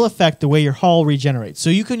ship, will affect the way your hull regenerates.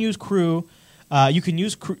 So you can use crew,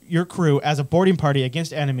 your crew as a boarding party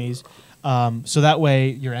against enemies. So that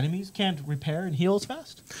way your enemies can't repair and heal as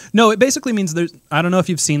fast? No, it basically means there's... I don't know if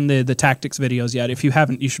you've seen the tactics videos yet. If you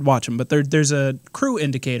haven't, you should watch them. But there's a crew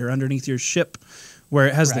indicator underneath your ship where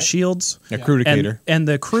it has the shields. A crew indicator. And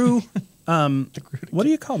the crew... what do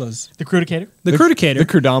you call those? The crew indicator? The crew indicator. The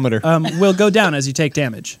crudometer. Will go down as you take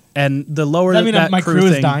damage. And the lower Does that mean my crew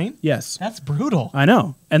is dying? Yes. That's brutal. I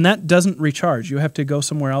know. And that doesn't recharge. You have to go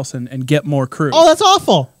somewhere else and get more crew. Oh, that's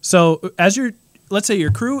awful. So as you're... Let's say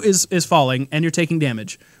your crew is falling and you're taking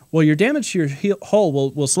damage. Well, your damage to your hull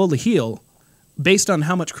will slowly heal based on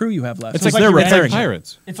how much crew you have left. It's So like they're your repairing.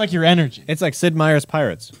 Pirates. It's like your energy. It's like Sid Meier's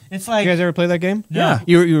Pirates. It's like... You guys ever play that game? No.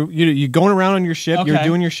 Yeah. You're going around on your ship. Okay. You're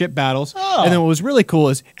doing your ship battles. Oh. And then what was really cool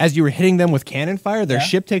is as you were hitting them with cannon fire, their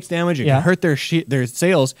ship takes damage. It can hurt their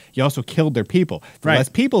sails. You also killed their people. The less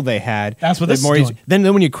people they had, That's what the this is more doing.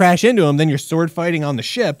 Then when you crash into them, then you're sword fighting on the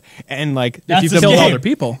ship. And like That's if the you've Killed game. all their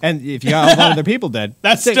people. And if you got all of their people dead,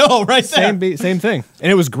 That's still right there. Same thing.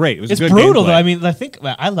 And it was great. It was It's good brutal, gameplay. though. I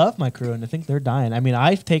mean, I love my crew, and I think they're dying. I mean,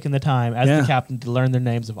 I've taken the time as Yeah. the captain to learn their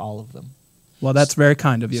names of all of them. Well, that's very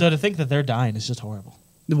kind of you. So to think that they're dying is just horrible.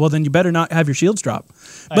 Well, then you better not have your shields drop.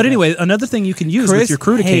 I But know. anyway, another thing you can use Chris with your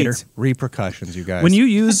crew indicator... hates repercussions, you guys. When you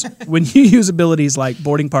use abilities like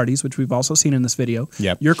boarding parties, which we've also seen in this video,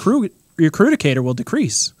 your crew indicator will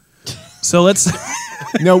decrease. So let's...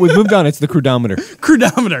 No, we've moved on. It's the crudometer.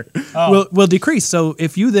 Crudometer will decrease. So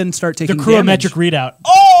if you then start The taking crewmetric damage... readout.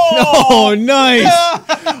 Oh, nice!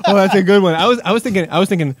 Oh, that's a good one. I was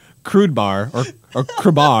thinking crude bar or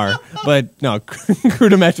crubar, but no,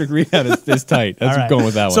 crudometric readout is tight. That's All right. going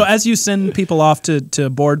with that one. So as you send people off to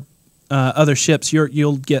board other ships,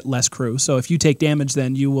 you'll get less crew. So if you take damage,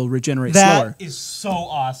 then you will regenerate slower. That is so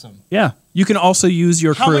awesome. Yeah. You can also use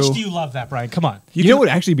your How crew... much do you love that, Brian? Come on. you know what would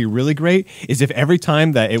actually be really great is if every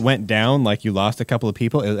time that it went down, like you lost a couple of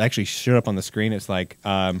people, it actually showed up on the screen. It's like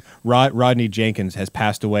Rodney Jenkins has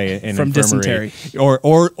passed away in From infirmary. dysentery.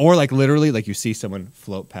 Or like literally, like you see someone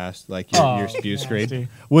float past like your spew screen. nasty.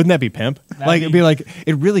 Wouldn't that be pimp? That'd It'd be like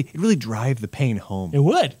it really drive the pain home. It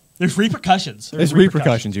would. There's repercussions. There's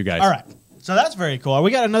repercussions, you guys. All right. So that's very cool.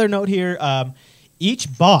 We got another note here. Each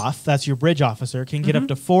Both, that's your bridge officer, can get up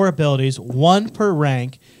to 4 abilities, 1 per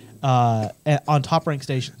rank, on top rank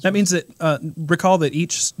stations. That means that recall that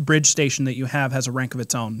each bridge station that you have has a rank of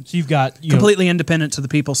its own. So you've got Completely independent to the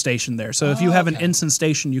people stationed there. So if you have an okay. ensign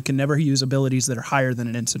station, you can never use abilities that are higher than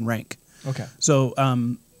an ensign rank. Okay. So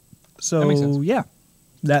That makes sense. yeah.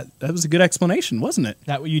 That was a good explanation, wasn't it?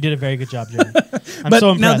 That you did a very good job, Jeremy. I'm But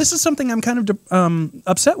so impressed. now this is something I'm kind of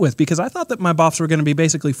upset with because I thought that my buffs were going to be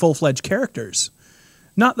basically full-fledged characters.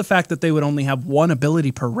 Not the fact that they would only have 1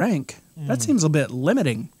 ability per rank. That seems a bit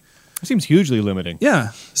limiting. It seems hugely limiting. Yeah.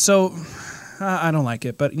 So I don't like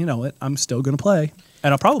it, but you know what? I'm still going to play.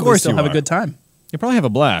 And I'll probably still have a good time. You probably have a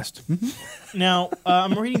blast. Now,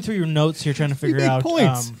 I'm reading through your notes here, trying to figure need out.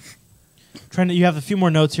 points. You have a few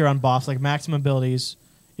more notes here on buffs, like maximum abilities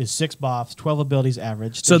is 6 buffs, 12 abilities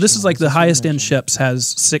average. So this is like the highest end ship. ships has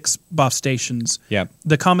 6 buff stations. Yeah.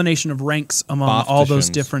 The combination of ranks among Buff all those stations.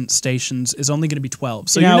 different stations is only going to be 12.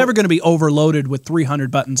 So Now- you're never going to be overloaded with 300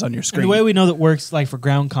 buttons on your And screen. the way we know that works, like for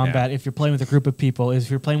ground combat, if you're playing with a group of people, is if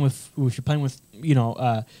you're playing with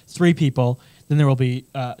 3 people, then there will be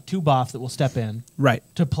 2 buffs that will step in right.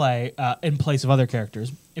 to play in place of other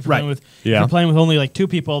characters. If you're Right. playing with if Yeah. you're playing with only like 2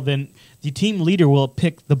 people, then the team leader will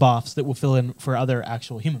pick the buffs that will fill in for other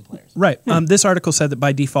actual human players. Right. This article said that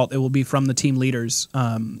by default it will be from the team leaders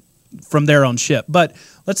from their own ship. But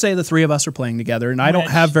let's say the 3 of us are playing together and I don't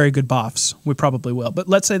Which- have very good buffs. We probably will. But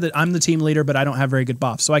let's say that I'm the team leader but I don't have very good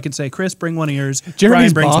buffs. So I can say, Chris, bring one of yours.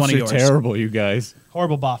 Jeremy's Brian brings buffs one of are yours. terrible, you guys.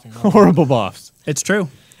 Horrible buffing. Horrible buffs. It's true.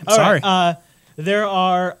 All Sorry. right,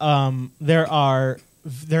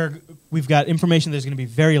 we've got information there's going to be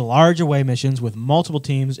very large away missions with multiple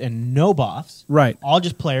teams and no buffs. Right. All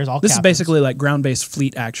just players, all This is captains. basically like ground-based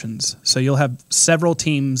fleet actions. So you'll have several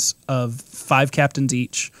teams of 5 captains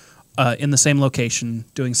each in the same location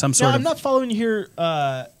doing some Now, sort I'm of... not following you here.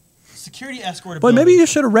 Security escort Boy, ability. maybe you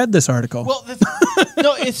should have read this article. Well,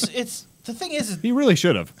 no, it's the thing is He really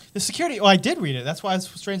should have. the security. Well, I did read it. That's why it's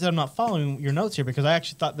strange that I'm not following your notes here because I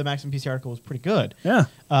actually thought the Maximum PC article was pretty good. Yeah.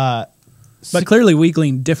 But But clearly we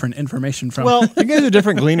gleaned different information from well, You guys are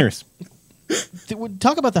different gleaners.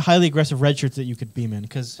 talk about the highly aggressive red shirts that you could beam in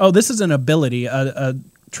because Oh, this is an ability, a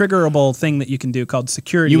triggerable thing that you can do called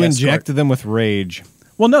security You escort. inject them with rage.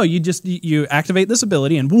 Well, no, you activate this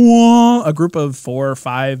ability and whoa, a group of 4 or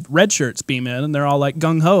 5 red shirts beam in and they're all like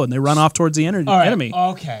gung ho and they run off towards the enemy.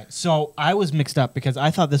 Okay, so I was mixed up because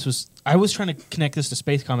I thought I was trying to connect this to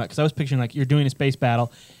space combat because I was picturing like you're doing a space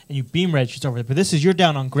battle and you beam red shirts over there, but this is you're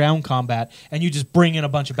down on ground combat and you just bring in a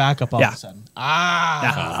bunch of backup all of a sudden.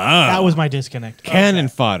 That was my disconnect. Cannon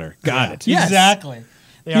fodder. Got it. Yes. Exactly.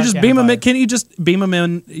 They You are just cannon beam them in. fodder. Can you just beam them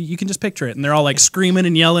in? You can just picture it, and they're all like screaming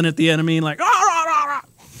and yelling at the enemy, and like, "Ah, rah, rah, rah."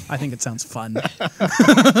 I think it sounds fun.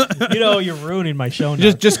 You know, you're ruining my show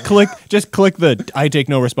notes. Just click the I take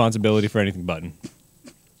no responsibility for anything button.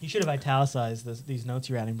 You should have italicized these notes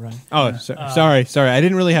you're adding, Brian. Oh, sorry. I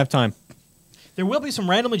didn't really have time. There will be some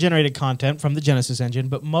randomly generated content from the Genesis engine,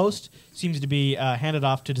 but most seems to be handed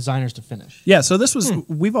off to designers to finish. Yeah, so this was.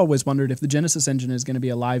 We've always wondered if the Genesis engine is going to be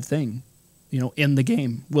a live thing, in the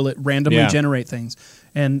game. Will it randomly generate things?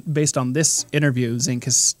 And based on this interview, Zink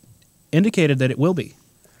has indicated that it will be.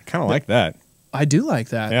 I kind of like that. I do like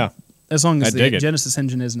that. Yeah. As long as I the dig it. Genesis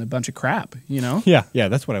engine isn't a bunch of crap, Yeah,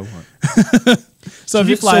 that's what I want. So if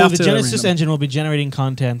you fly off the to Genesis random- engine will be generating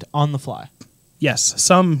content on the fly. yes,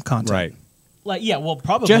 some content. Right. Like, yeah, well,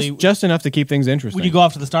 probably Just enough to keep things interesting. when you go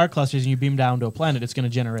off to the star clusters and you beam down to a planet, it's going to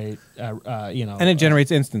generate, And it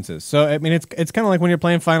generates instances. So, I mean, it's kind of like when you're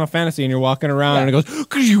playing Final Fantasy and you're walking around and it goes...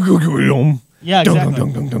 Yeah, exactly.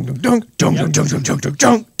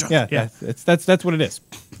 Yeah, that's what it is.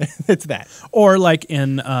 It's that. Or like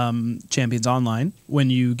in Champions Online, when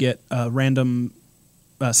you get a random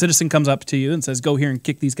citizen comes up to you and says, "Go here and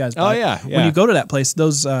kick these guys." butt." yeah. When you go to that place,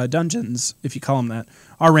 those dungeons, if you call them that,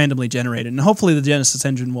 are randomly generated, and hopefully the Genesis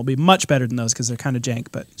engine will be much better than those because they're kind of jank.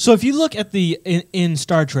 But So if you look at in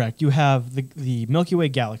Star Trek, you have the Milky Way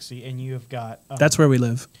galaxy, and you have got that's where we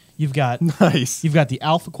live. you've got Nice. you've got the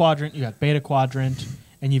Alpha Quadrant, you got Beta Quadrant,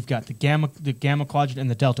 and you've got the Gamma Quadrant and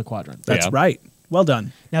the Delta Quadrant. That's Yeah. right. Well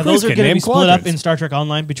done. Now Chris those are can going to name be split up quadrants. in Star Trek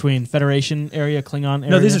Online between Federation area, Klingon area.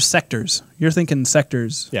 No, these are sectors. You're thinking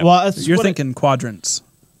sectors. Yeah. Well, that's You're what thinking quadrants.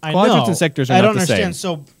 I Quadrants know. and sectors are I not don't the understand.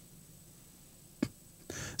 same. So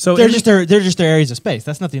So they're in just their areas of space.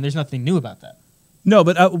 That's nothing. There's nothing new about that. no,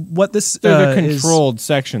 but what this They're is controlled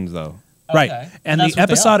sections, though. right, Okay. and That's the what they are.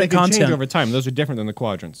 They episodic can change content over time. Those are different than the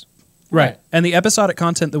quadrants. Right. And the episodic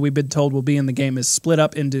content that we've been told will be in the game is split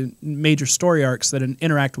up into major story arcs that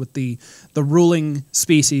interact with the ruling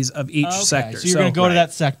species of each Okay, sector. So you're going to go to right.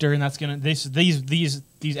 that sector, and that's going to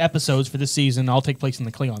these episodes for this season all take place in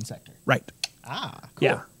the Klingon sector. Right. Ah, cool.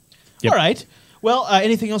 Yeah. Yep. All right. Well,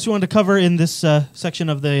 anything else you wanted to cover in this section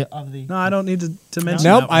of the? No, I don't need to mention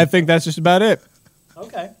Nope, that I one. think that's just about it.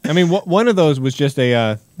 Okay. I mean, one of those was just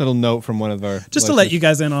a little note from one of our... Just to let you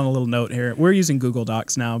guys in on a little note here, we're using Google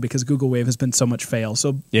Docs now because Google Wave has been so much fail.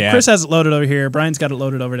 So Yeah. Chris has it loaded over here. Brian's got it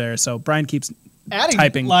loaded over there. So Brian keeps Adding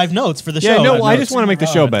typing. live notes for the Yeah, show. no, I notes. just want to make the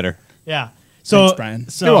show better. Yeah. So, Thanks, Brian.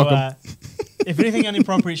 So, You're welcome. If anything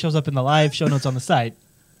inappropriate shows up in the live show notes on the site,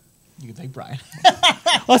 you can thank Brian.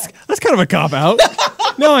 That's kind of a cop-out.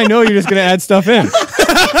 No, I know you're just going to add stuff in.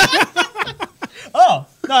 Oh,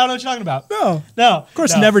 no, I don't know what you're talking about. No. No. Of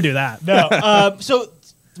course, no. never do that. No. So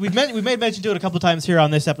we've made mention to it a couple of times here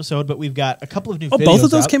on this episode, but we've got a couple of new Oh, videos both of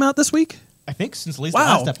those out. came out this week? I think since at least Wow. the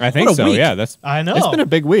last episode. I think What a so, week. yeah. I know. It's been a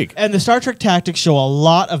big week. And the Star Trek Tactics show a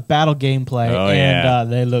lot of battle gameplay, Oh, and yeah.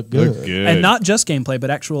 they look good. Look good. And not just gameplay, but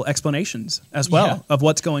actual explains as well Yeah. of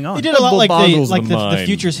what's going on. They did a lot Double like boggles the the mind.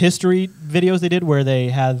 Futures History videos they did, where they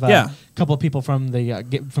have Yeah. a couple of people from the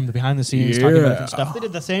behind the scenes talking about different stuff. They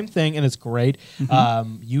did the same thing, and it's great.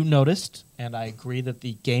 You noticed, and I agree that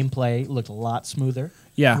the gameplay looked a lot smoother.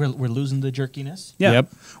 Yeah. we're losing the jerkiness. Yeah. Yep.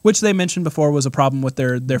 Which they mentioned before was a problem with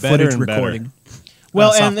their Better footage and better. recording.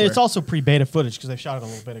 Well, and software. it's also pre-beta footage because they shot it a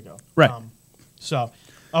little bit ago. Right. So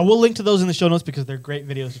we'll link to those in the show notes because they're great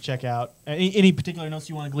videos to check out. Any particular notes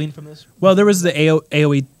you want to glean from this? Well, there was the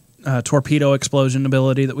AOE torpedo explosion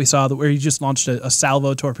ability that we saw where you just launched a salvo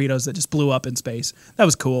of torpedoes that just blew up in space. That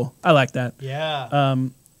was cool. I like that. Yeah.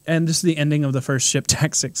 And just the ending of the first ship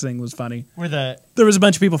tactics thing was funny. Where There was a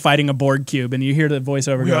bunch of people fighting a Borg cube, and you hear the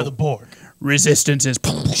voiceover we go, are the Borg. "Resistance is..."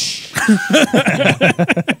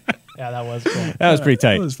 Yeah, that was cool. That was pretty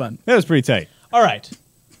tight. It was fun. That was pretty tight. All right.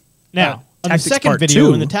 Now, on the Tactics second Part video,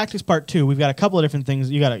 2. in the Tactics Part 2, we've got a couple of different things.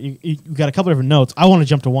 You got a couple of different notes. I want to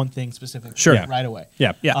jump to one thing specific Sure. Yeah. right away.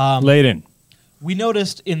 Yeah. Yeah. Lay it in. we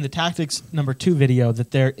noticed in the Tactics #2 video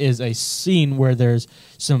that there is a scene where there's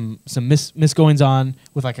some misgoings on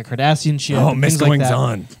with like a Cardassian ship. Oh, and things like misgoings that.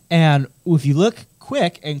 on. And if you look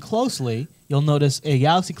quick and closely, you'll notice a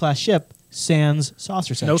Galaxy class ship sans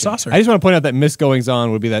saucer section. No saucer. I just want to point out that misgoings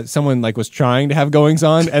on would be that someone like was trying to have goings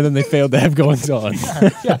on and then they failed to have goings on.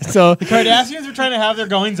 Yeah. So The Cardassians were trying to have their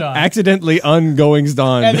goings on. accidentally ungoings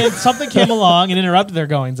on. And then something came along and interrupted their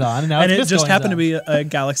goings on. And, now And it's it just misgoings happened on. to be a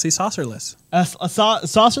Galaxy saucerless. a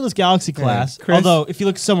saucerless Galaxy class. Chris, Although, if you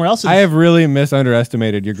look somewhere else, I have really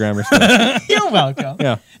misunderestimated your grammar skills. you're welcome.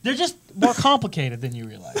 Yeah. They're just more complicated than you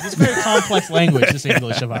realize. It's very complex language, this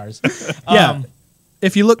English of ours. Yeah.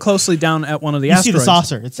 If you look closely down at one of the You see asteroids, the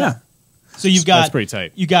saucer. It's Yeah. So you've got That's pretty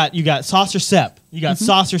tight. You got saucer sep. You got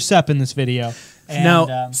saucer sep in this video. And, Now-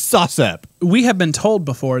 Saucep. we have been told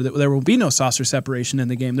before that there will be no saucer separation in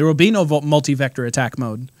the game. There will be no multi-vector attack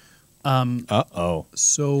mode. Uh-oh.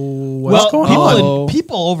 So what's going people on?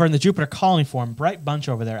 people over in the Jupiter Colony Forum, bright bunch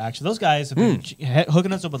over there. Actually, those guys have been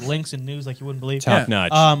hooking us up with links and news like you wouldn't believe. Top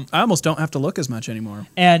notch. I almost don't have to look as much anymore.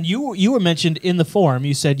 And you were mentioned in the forum.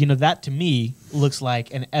 You said, that to me looks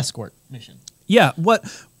like an escort mission. Yeah. What?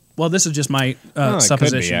 Well, this is just my it could be,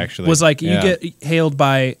 supposition. actually. Was like Yeah. you get hailed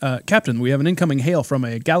by Captain. We have an incoming hail from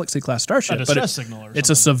a Galaxy class starship, but distress signal or it's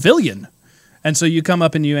a civilian. And so you come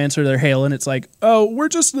up and you answer their hail, and it's like, oh, we're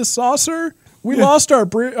just the saucer. We lost our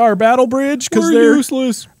battle bridge because We're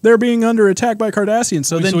useless. they're being under attack by Cardassians.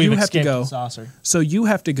 So then we've you have to escaped go. the saucer. So you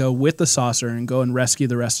have to go with the saucer and go and rescue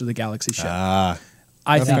the rest of the Galaxy ship. Ah.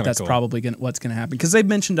 I that's think kinda that's cool. probably what's going to happen because they've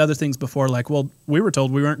mentioned other things before. Like, well, we were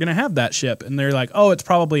told we weren't going to have that ship, and they're like, oh, it's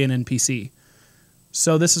probably an NPC.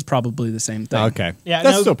 So this is probably the same thing. Okay. Yeah,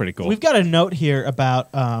 That's now, still pretty cool. We've got a note here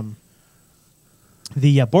about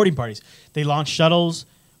the boarding parties. They launch shuttles,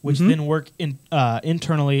 which then work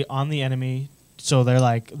internally on the enemy. So they're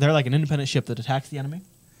like an independent ship that attacks the enemy.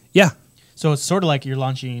 Yeah. So it's sort of like you're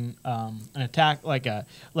launching an attack, like a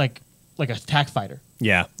attack fighter.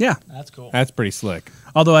 Yeah. Yeah. That's cool. That's pretty slick.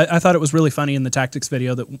 Although I thought it was really funny in the tactics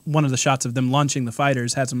video that one of the shots of them launching the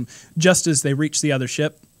fighters had some just as they reach the other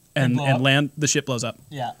ship and blow up. land, the ship blows up.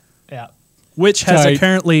 Yeah. Yeah. Which has Tight.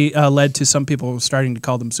 apparently led to some people starting to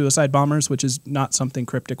call them suicide bombers, which is not something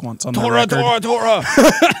Cryptic wants on their record. Tora.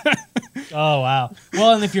 Oh wow.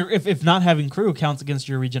 Well, and if not having crew counts against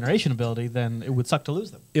your regeneration ability, then it would suck to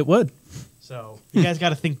lose them. It would. So you guys got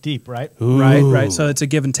to think deep, right? Right. So it's a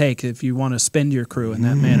give and take if you want to spend your crew in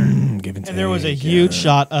that manner. Give And there was a huge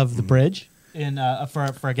shot of the bridge in for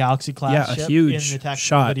a Galaxy class Yeah, a ship huge in the tactical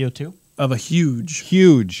shot. video too. Of a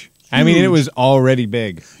Huge. I mean, it was already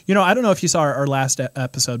big. You know, I don't know if you saw our last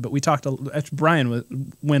episode, but we talked.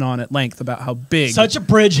 Brian went on at length about how big. Such a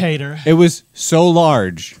bridge hater. It was so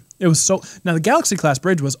large. It was so. Now the Galaxy class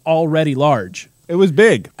bridge was already large, It was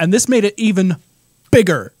big. and this made it even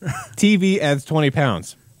bigger. TV adds 20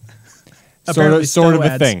 pounds. Apparently, sort of Stowe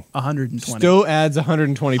a adds thing. 120. Stowe adds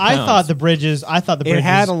 120 pounds. I thought the bridge it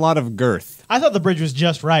had a lot of girth. I thought the bridge was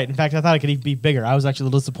just right. In fact, I thought it could even be bigger. I was actually a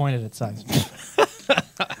little disappointed at size.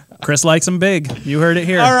 Chris likes them big. You heard it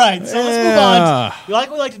here. All right, so let's move on. Yeah.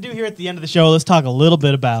 Like we like to do here at the end of the show, let's talk a little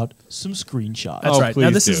bit about some screenshots. That's Oh, right. Now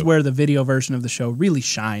please this is do. where the video version of the show really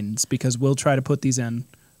shines because we'll try to put these in.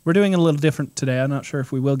 We're doing it a little different today. I'm not sure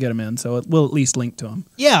if we will get them in, so we'll at least link to them.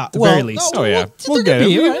 Yeah, the very least. Oh, yeah. We'll get it.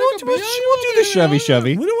 We'll do the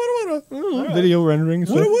Chevy. Video renderings.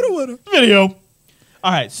 video.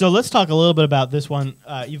 All right, so let's talk a little bit about this one.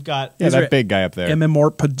 You've got Yeah, that big guy up there.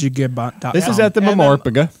 mmorpg.com. This is at the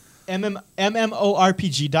Memorpiga.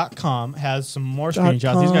 MMORPG.com has some more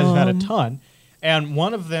screenshots. These guys have had a ton. And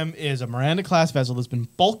one of them is a Miranda-class vessel that's been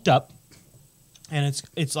bulked up, and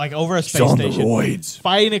it's like over a space station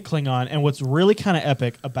fighting a Klingon. And what's really kind of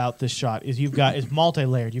epic about this shot is it's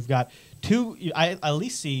multi-layered. You've got I at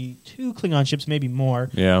least see two Klingon ships, maybe more.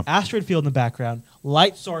 Yeah. Asteroid field in the background,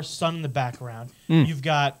 light source, sun in the background. You've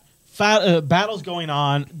got battles going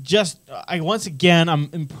on. Once again, I'm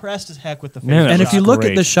impressed as heck with the Man, face. And if you look at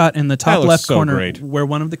great. the shot in the That top looks left so corner great. where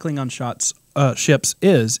one of the Klingon ships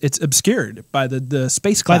is, it's obscured by the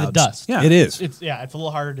space By clouds. the dust. Yeah. It is. It's a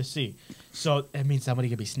little harder to see. So that means somebody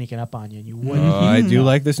could be sneaking up on you, and you wouldn't. I do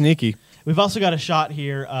like the sneaky. We've also got a shot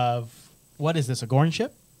here of what is this? A Gorn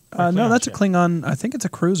ship? Or No, that's ship? a Klingon. I think it's a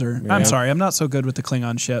cruiser. Yeah. I'm sorry. I'm not so good with the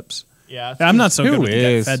Klingon ships. Yeah, I'm not so Who good with the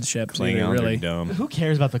is? Fed ships Klingons either, are really. dumb. Who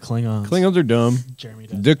cares about the Klingons? Klingons are dumb. Jeremy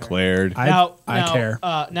does. Declared. I care.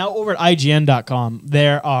 Now over at IGN.com,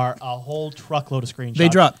 there are a whole truckload of screenshots. They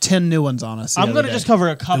dropped 10 new ones on us. I'm going to just cover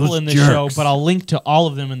a couple Those in the show, jerks. but I'll link to all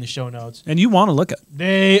of them in the show notes. And you want to look at.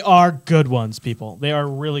 They are good ones, people. They are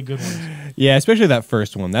really good ones. Yeah, especially that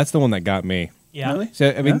first one. That's the one that got me. Yeah. Really? So,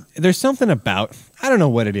 I mean, there's something about, I don't know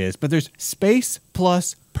what it is, but there's space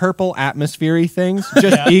plus purple atmosphere-y things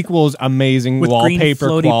just equals amazing With green wallpaper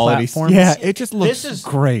floaty quality. platforms. Yeah, it just looks This is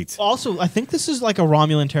great. Also, I think this is like a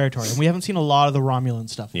Romulan territory, and we haven't seen a lot of the Romulan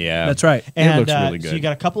stuff. Yeah. That's right. And, it looks really good. So you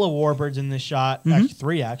got a couple of warbirds in this shot. Actually,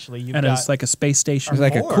 3, actually. You've And got, it's like a space station. There's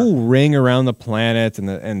like a more. cool ring around the planet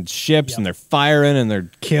and ships, Yep. and they're firing and they're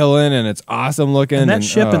killing, and it's awesome looking. And that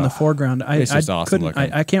ship in the foreground, it's just awesome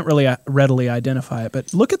looking. I can't really readily identify it,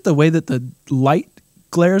 but look at the way that the light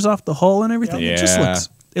glares off the hull and everything. Yep. It just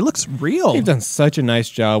looks real. They've done such a nice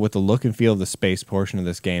job with the look and feel of the space portion of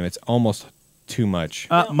this game. It's almost too much.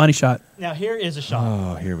 Money shot. Now, here is a shot.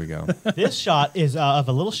 Oh, here we go. This shot is of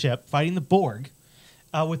a little ship fighting the Borg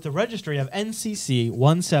with the registry of NCC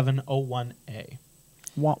 1701A.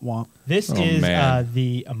 Womp womp. This Oh, is man.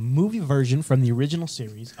 the movie version from the original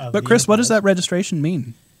series. Of But the Chris, what does that Enterprise. registration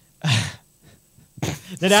mean?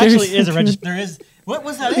 That actually is a registry. There is. What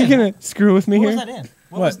was that You're in? going to screw with me What here? was that in?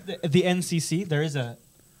 What What? was the NCC? There is a.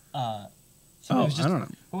 somebody was I don't know.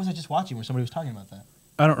 What was I just watching where somebody was talking about that?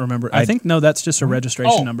 I don't remember. I think that's just a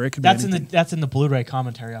registration number. It could that's be in anything. that's in the Blu-ray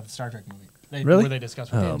commentary of the Star Trek movie. Really? Where they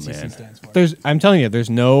discuss what Oh, the NCC man. stands for. I'm telling you, there's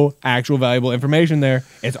no actual valuable information there.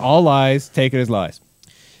 It's all lies. Take it as lies.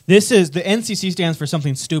 This is the NCC stands for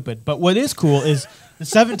something stupid. But what is cool is the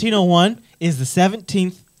 1701 is the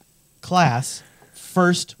 17th class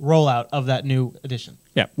first rollout of that new edition.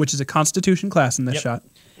 Yeah. Which is a Constitution class in this Yep. shot.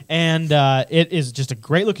 And it is just a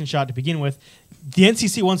great looking shot to begin with. The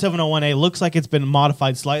NCC 1701A looks like it's been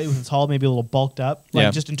modified slightly with its hull, maybe a little bulked up, like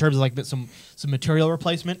Yeah. just in terms of like some material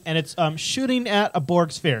replacement. And it's shooting at a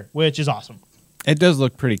Borg sphere, which is awesome. It does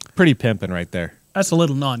look pretty pimping right there. That's a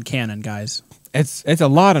little non-canon, guys. It's a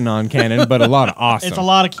lot of non-canon, but a lot of awesome. It's a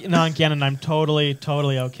lot of non-canon I'm totally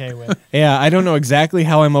okay with. Yeah, I don't know exactly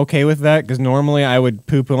how I'm okay with that, because normally I would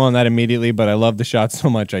poo-poo on that immediately, but I love the shot so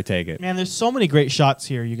much I take it. Man, there's so many great shots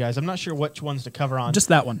here, you guys. I'm not sure which ones to cover on. Just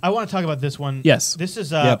that one. I want to talk about this one. Yes. This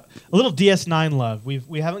is Yep. a little DS9 love.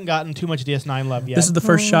 We haven't gotten too much DS9 love yet. This is the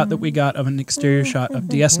first shot that we got of an exterior shot of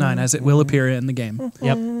DS9 as it will appear in the game.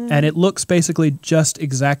 Yep. And it looks basically just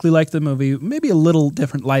exactly like the movie, maybe a little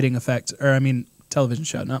different lighting effect, or I mean television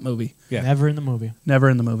shot, not movie. Yeah. Never in the movie. Never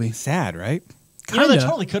in the movie. Sad, right? You know, there Kinda.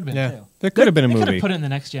 totally could have been Yeah. too. There could have been a They could movie. have put it in the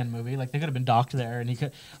next gen movie. Like they could have been docked there, and he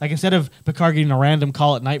could, like, instead of Picard getting a random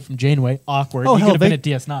call at night from Janeway, awkward. Oh, he hell, could have been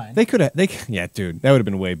they- at DS9. They could have, yeah, dude, that would have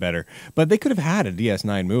been way better. But they could have had a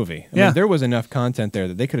DS9 movie. I Yeah. mean, there was enough content there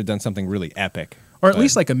that they could have done something really epic. Or at But-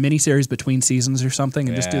 least like a miniseries between seasons or something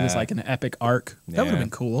and just do this Yeah. like an epic arc. That would have Yeah. been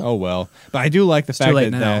cool. Oh well, but I do like the too fact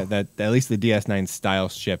late that, now. that at least the DS9 style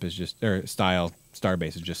ship is just, or style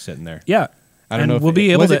starbase is just sitting there. Yeah. I don't And know if we'll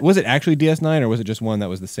be able to. was it actually DS9 or was it just one that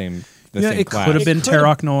was the same? The Yeah, same it class? could have been It could have-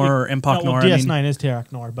 Terok Nor or Empok No, Nor. well, I mean, DS9 is Terok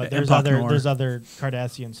Nor, but there's Empok Nor. other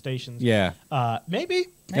Cardassian stations. Yeah, Maybe.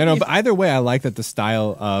 I know, but either way, I like that the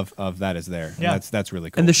style of that is there. And Yeah. that's really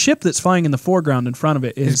cool. and the ship that's flying in the foreground in front of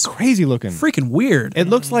it it's is crazy looking. freaking weird. It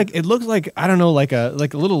looks like I don't know, like a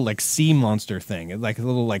little like sea monster thing, like a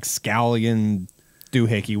little like scallion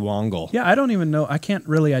doohickey wongle. Yeah, I don't even know. I can't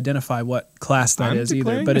really identify what class that is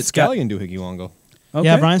either. But it's got. scallion doohickey wongle. Okay.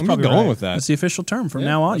 Yeah, Brian's I'm just probably going right. with that. That's the official term from Yeah,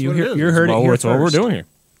 now on. that's You what it is. heard it here That's what we're first. doing here.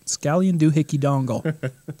 Scallion doohickey dongle.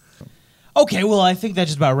 Okay, well, I think that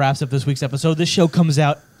just about wraps up this week's episode. This show comes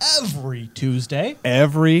out every Tuesday.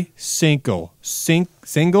 Every single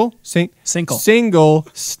Single.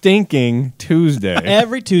 stinking Tuesday.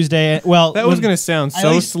 Every Tuesday. Well, That was going to sound at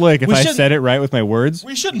so least slick if we I shouldn't- said it right with my words.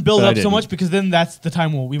 We shouldn't build But I up so didn't. much because then that's the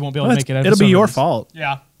time we won't be able to make it. It'll be your fault.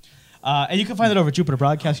 Yeah. And you can find it over at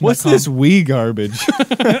JupiterBroadcasting.com. What's this wee garbage?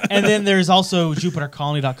 And then there's also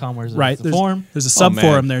JupiterColony.com where there's Right. the form. There's a sub man.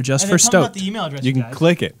 forum there just And for then tell them about Stoked. the email address, You can guys.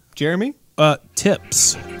 click it. Jeremy?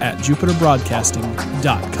 Tips at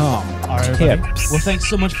JupiterBroadcasting.com. All right, everybody. Tips. Well, thanks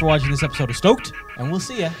so much for watching this episode of Stoked, and we'll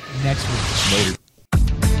see you next week. Later.